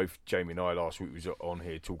both Jamie and I last week was on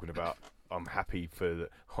here talking about. I'm happy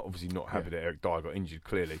obviously not happy that Eric Dyer got injured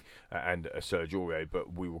clearly, and Serge Aurier,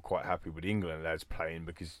 but we were quite happy with the England lads playing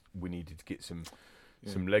because we needed to get some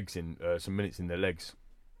legs in, some minutes in their legs.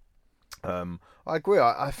 I agree.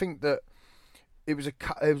 I think that it was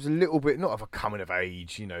a little bit not of a coming of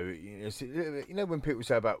age, you know when people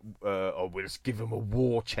say about we'll just give them a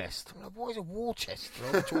war chest. I'm like, what is a war chest?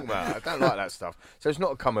 What are we talking about? I don't like that stuff. So it's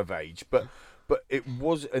not a come of age, but it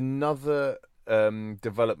was another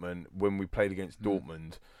development when we played against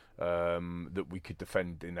Dortmund that we could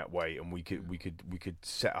defend in that way and we could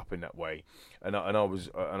set up in that way, and I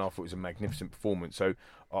thought it was a magnificent performance. So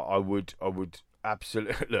I would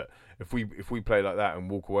absolutely look, if we play like that and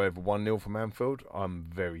walk away with 1-0 from Anfield, I'm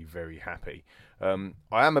very, very happy. I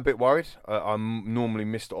am a bit worried. I'm normally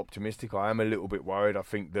Mr. Optimistic. I am a little bit worried. I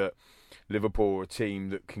think that Liverpool are a team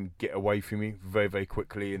that can get away from you very, very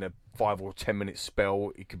quickly in a 5 or 10 minute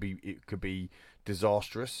spell. It could be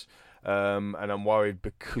disastrous, and I'm worried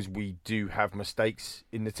because we do have mistakes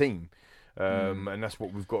in the team. And that's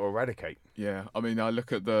what we've got to eradicate. Yeah, I mean, I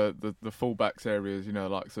look at the fullbacks areas,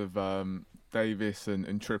 likes of Davis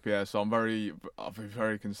and Trippier. So I'll be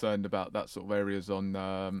very concerned about that sort of areas on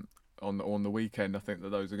the weekend. I think that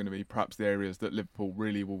those are going to be perhaps the areas that Liverpool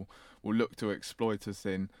really will look to exploit us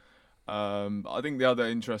in. I think the other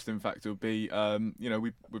interesting factor would be,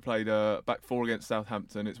 we played back four against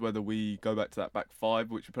Southampton. It's whether we go back to that back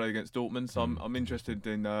five, which we played against Dortmund. So I'm interested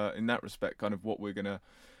in that respect, kind of what we're gonna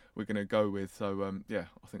go with. So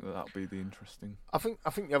I think that'll be the interesting. I think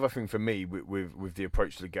the other thing for me with the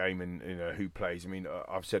approach to the game and who plays. I mean,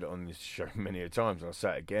 I've said it on this show many a times, and I'll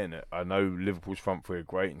say it again. I know Liverpool's front three are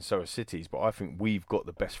great, and so are City's, but I think we've got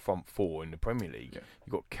the best front four in the Premier League. Yeah.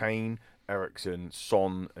 You've got Kane, Eriksen,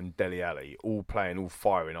 Son and Dele Alli all playing, all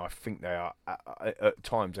firing. I think they are at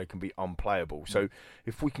times they can be unplayable. So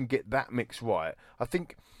if we can get that mix right, I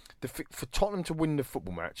think for Tottenham to win the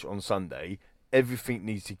football match on Sunday, everything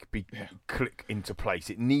needs to be click into place.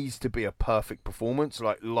 It needs to be a perfect performance,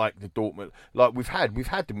 like the Dortmund, like we've had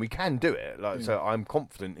them. We can do it. So I'm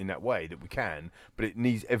confident in that way that we can. But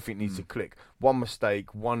everything needs to click. One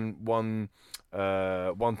mistake, one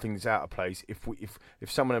thing's out of place. If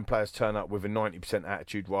some of them players turn up with a 90%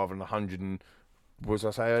 attitude rather than 100 and was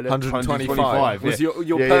I say earlier 125 was your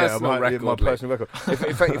personal record. My personal record.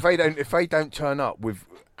 if they don't turn up with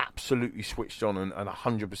absolutely switched on and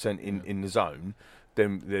 100% in the zone,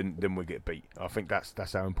 then we get beat. I think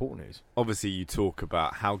that's how important it is. Obviously, you talk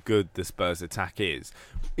about how good the Spurs attack is.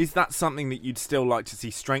 Is that something that you'd still like to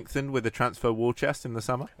see strengthened with a transfer war chest in the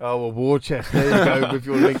summer? Oh, a war chest. There you go with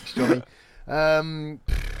your links, Johnny.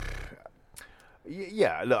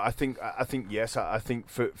 Yeah, look, I think yes. I think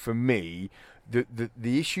for me,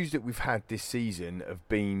 the issues that we've had this season have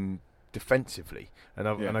been defensively, and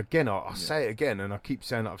again, I'll say it again, and I keep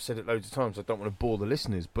saying that I've said it loads of times. I don't want to bore the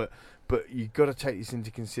listeners, but you've got to take this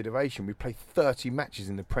into consideration. We played 30 matches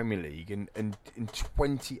in the Premier League, and in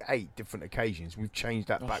 28 different occasions, we've changed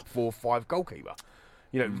that back 4-5 goalkeeper.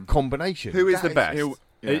 Combination. Who is the best?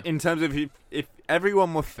 In terms of if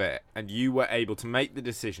everyone were fit and you were able to make the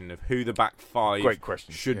decision of who the back five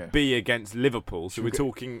should be against Liverpool, so we're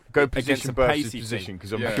talking go against a pacey position,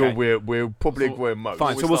 because I'm sure we're probably agree most.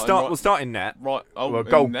 Fine, so we'll start in net. Right.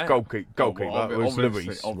 Goalkeeper was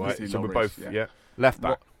Lloris, right? So we're both left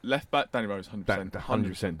back. Left back, Danny Rose, 100%.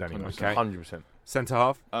 100% Danny Rose. Okay. 100%. Centre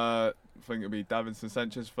half. I think it'll be Davinson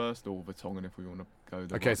Sanchez first, or Vertonghen if we want to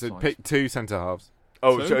go. Okay, so pick two centre halves.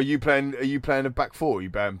 Oh, so are you playing a back four? Or are you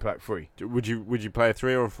playing back three? Would you play a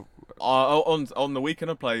three or? On the weekend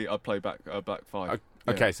I play back five.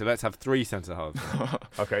 Okay, so let's have three centre halves.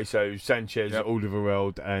 Okay, so Sanchez,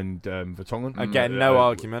 Alderweireld, and Vertonghen. Again, no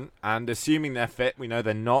argument. And assuming they're fit, we know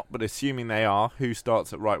they're not, but assuming they are, who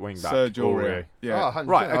starts at right wing back? Sergio Aurier. Yeah. Oh,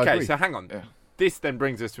 right. Okay. So hang on. Yeah. This then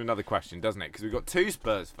brings us to another question, doesn't it? Because we've got two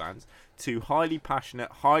Spurs fans, two highly passionate,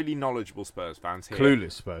 highly knowledgeable Spurs fans here.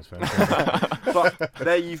 Clueless Spurs fans. But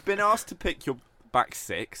there you've been asked to pick your back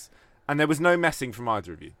six, and there was no messing from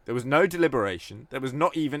either of you. There was no deliberation. There was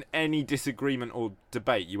not even any disagreement or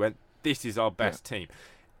debate. You went, this is our best team.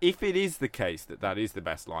 If it is the case that is the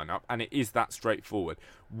best lineup, and it is that straightforward,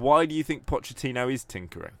 why do you think Pochettino is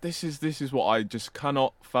tinkering? This is what I just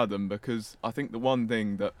cannot fathom, because I think the one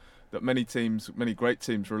thing that many great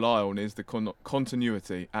teams rely on is the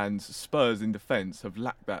continuity, and Spurs in defence have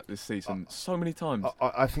lacked that this season so many times.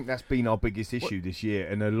 I think that's been our biggest issue this year,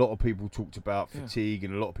 and a lot of people talked about fatigue,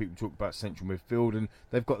 and a lot of people talked about central midfield, and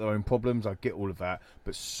they've got their own problems. I get all of that,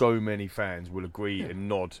 but so many fans will agree and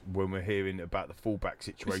nod when we're hearing about the fullback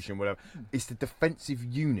situation, whatever. It's the defensive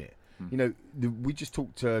unit. We just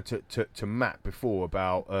talked to Matt before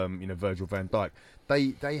about Virgil van Dijk.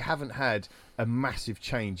 They haven't had a massive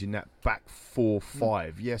change in that back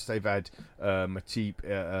 4-5. Yes, they've had Joel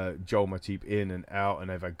Matip in and out, and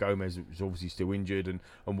they've had Gomez, who's obviously still injured and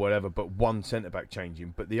whatever. But one centre back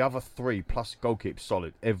changing, but the other three plus goalkeeper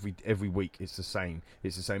solid every week. It's the same.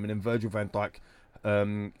 And then Virgil van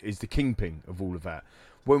Dijk is the kingpin of all of that.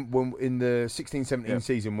 When in the 16-17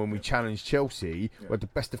 season, when we challenged Chelsea, we had the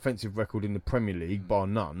best defensive record in the Premier League, bar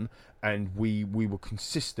none, and we were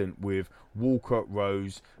consistent with Walker,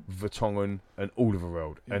 Rose, Vertonghen, and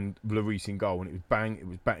Alderweireld, and Lloris in goal, and it was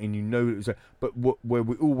bang, and you know it was. But where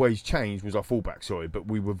we always changed was our fullback, but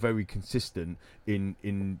we were very consistent in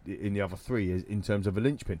the other three in terms of a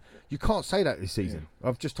linchpin. You can't say that this season.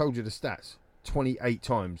 I've just told you the stats. 28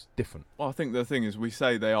 times different. Well, I think the thing is, we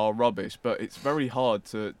say they are rubbish, but it's very hard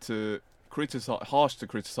to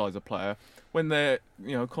criticise a player when they're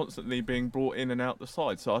constantly being brought in and out the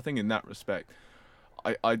side. So I think in that respect,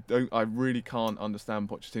 I really can't understand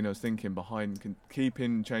Pochettino's thinking behind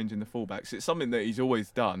changing the fullbacks. It's something that he's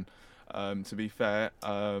always done, to be fair.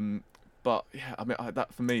 But yeah, I mean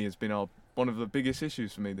that for me has been one of the biggest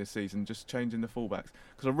issues for me this season, just changing the fullbacks,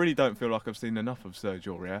 because I really don't feel like I've seen enough of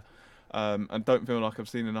Sergio Aurier. And don't feel like I've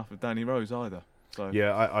seen enough of Danny Rose either. So.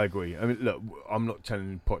 Yeah, I agree. I mean, look, I'm not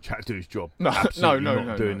telling Poch how to do his job. No, Absolutely no,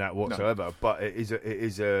 not doing that whatsoever. No. But it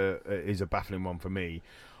is a baffling one for me.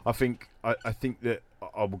 I think that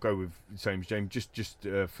I will go with the same as James. Just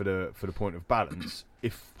for the point of balance.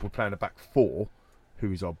 If we're playing a back four,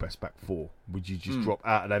 who is our best back four? Would you just drop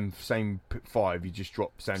out of them same 5? You just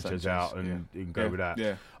drop Sanchez out and go with that.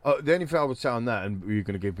 Yeah. The only thing I would say on that, and you're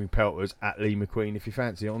going to give me pelters at Lee McQueen if you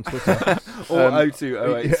fancy on Twitter, or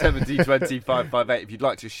 0208 70 20 558 if you'd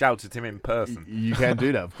like to shout at him in person. You can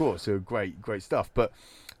do that, of course. So great stuff. But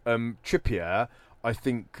Trippier, I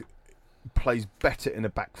think, plays better in a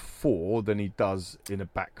back 4 than he does in a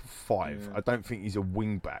back 5. I don't think he's a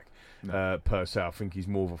wing back per se. I think he's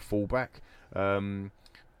more of a full back.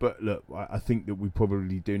 But look, I think that we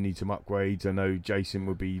probably do need some upgrades. I know Jason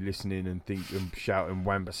would be listening and shouting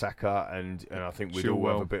Wan-Bissaka, and I think we'd all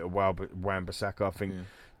have a bit of Wan-Bissaka. I think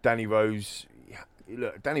Danny Rose.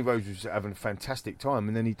 Look, Danny Rose was having a fantastic time,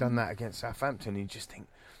 and then he done that against Southampton. And you just think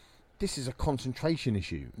this is a concentration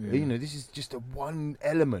issue. You know, this is just a one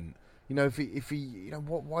element. You know, if he, you know,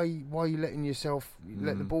 why are you letting yourself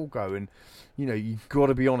let the ball go? And you know, you've got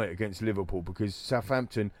to be on it against Liverpool, because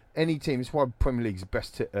Southampton, any team. It's why Premier League's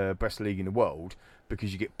the best league in the world,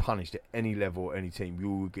 because you get punished at any level, any team.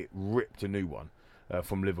 You will get ripped a new one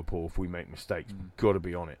from Liverpool if we make mistakes. Got to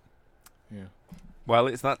be on it. Yeah. Well,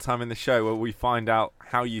 it's that time in the show where we find out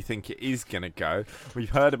how you think it is going to go.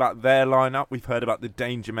 We've heard about their lineup. We've heard about the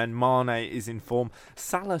danger men. Mane is in form.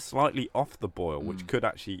 Salah slightly off the boil, which could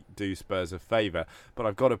actually do Spurs a favour. But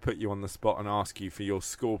I've got to put you on the spot and ask you for your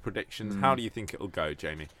score predictions. How do you think it'll go,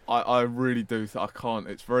 Jamie? I really do. I can't.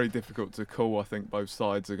 It's very difficult to call. I think both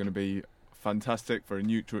sides are going to be fantastic. Very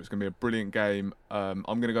neutral. It's going to be a brilliant game. I'm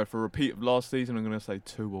going to go for a repeat of last season. I'm going to say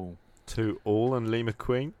 2-2. 2-2, and Lee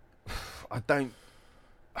McQueen? I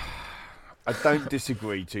don't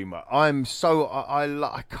disagree too much.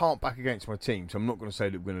 I can't back against my team, so I'm not going to say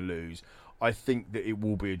that we're going to lose. I think that it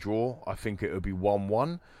will be a draw. I think it will be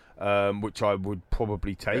 1-1, which I would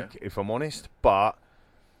probably take if I'm honest. But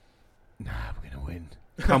we're going to win.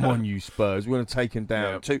 Come on, you Spurs. We're going to take them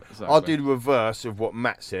down. Exactly. I'll do the reverse of what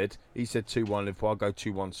Matt said. He said 2-1 Liverpool. I'll go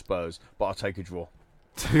 2-1 Spurs, but I'll take a draw.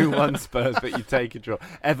 2-1 Spurs, but you take a draw.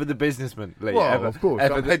 Ever the businessman, Lee. Well, of course.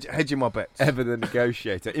 I'm hedging my bets. Ever the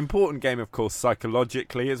negotiator. Important game, of course,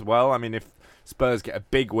 psychologically as well. I mean, if Spurs get a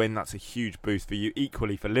big win, that's a huge boost for you,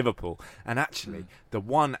 equally for Liverpool. And actually, the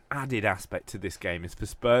one added aspect to this game is for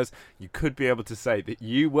Spurs, you could be able to say that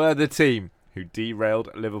you were the team who derailed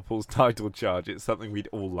Liverpool's title charge. It's something we'd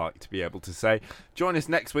all like to be able to say. Join us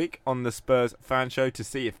next week on the Spurs Fan Show to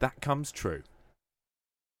see if that comes true.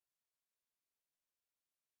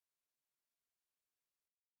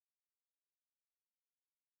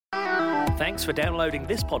 Thanks for downloading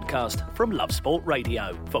this podcast from Love Sport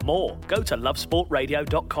Radio. For more, go to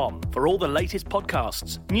lovesportradio.com for all the latest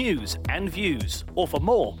podcasts, news and views. Or for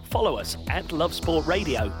more, follow us at Love Sport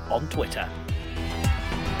Radio on Twitter.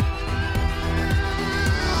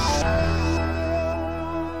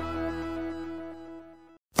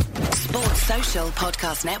 Sports Social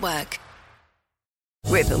Podcast Network.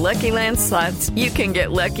 With the Lucky Land Slots, you can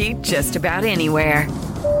get lucky just about anywhere.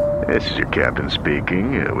 This is your captain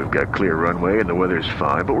speaking. We've got clear runway and the weather's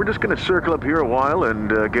fine, but we're just going to circle up here a while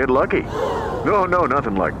and get lucky. No,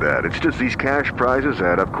 nothing like that. It's just these cash prizes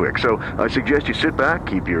add up quick. So I suggest you sit back,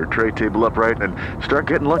 keep your tray table upright, and start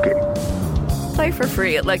getting lucky. Play for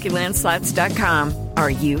free at LuckyLandSlots.com.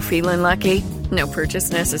 Are you feeling lucky? No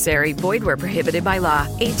purchase necessary. Void where prohibited by law.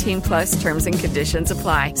 18+ terms and conditions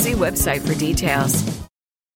apply. See website for details.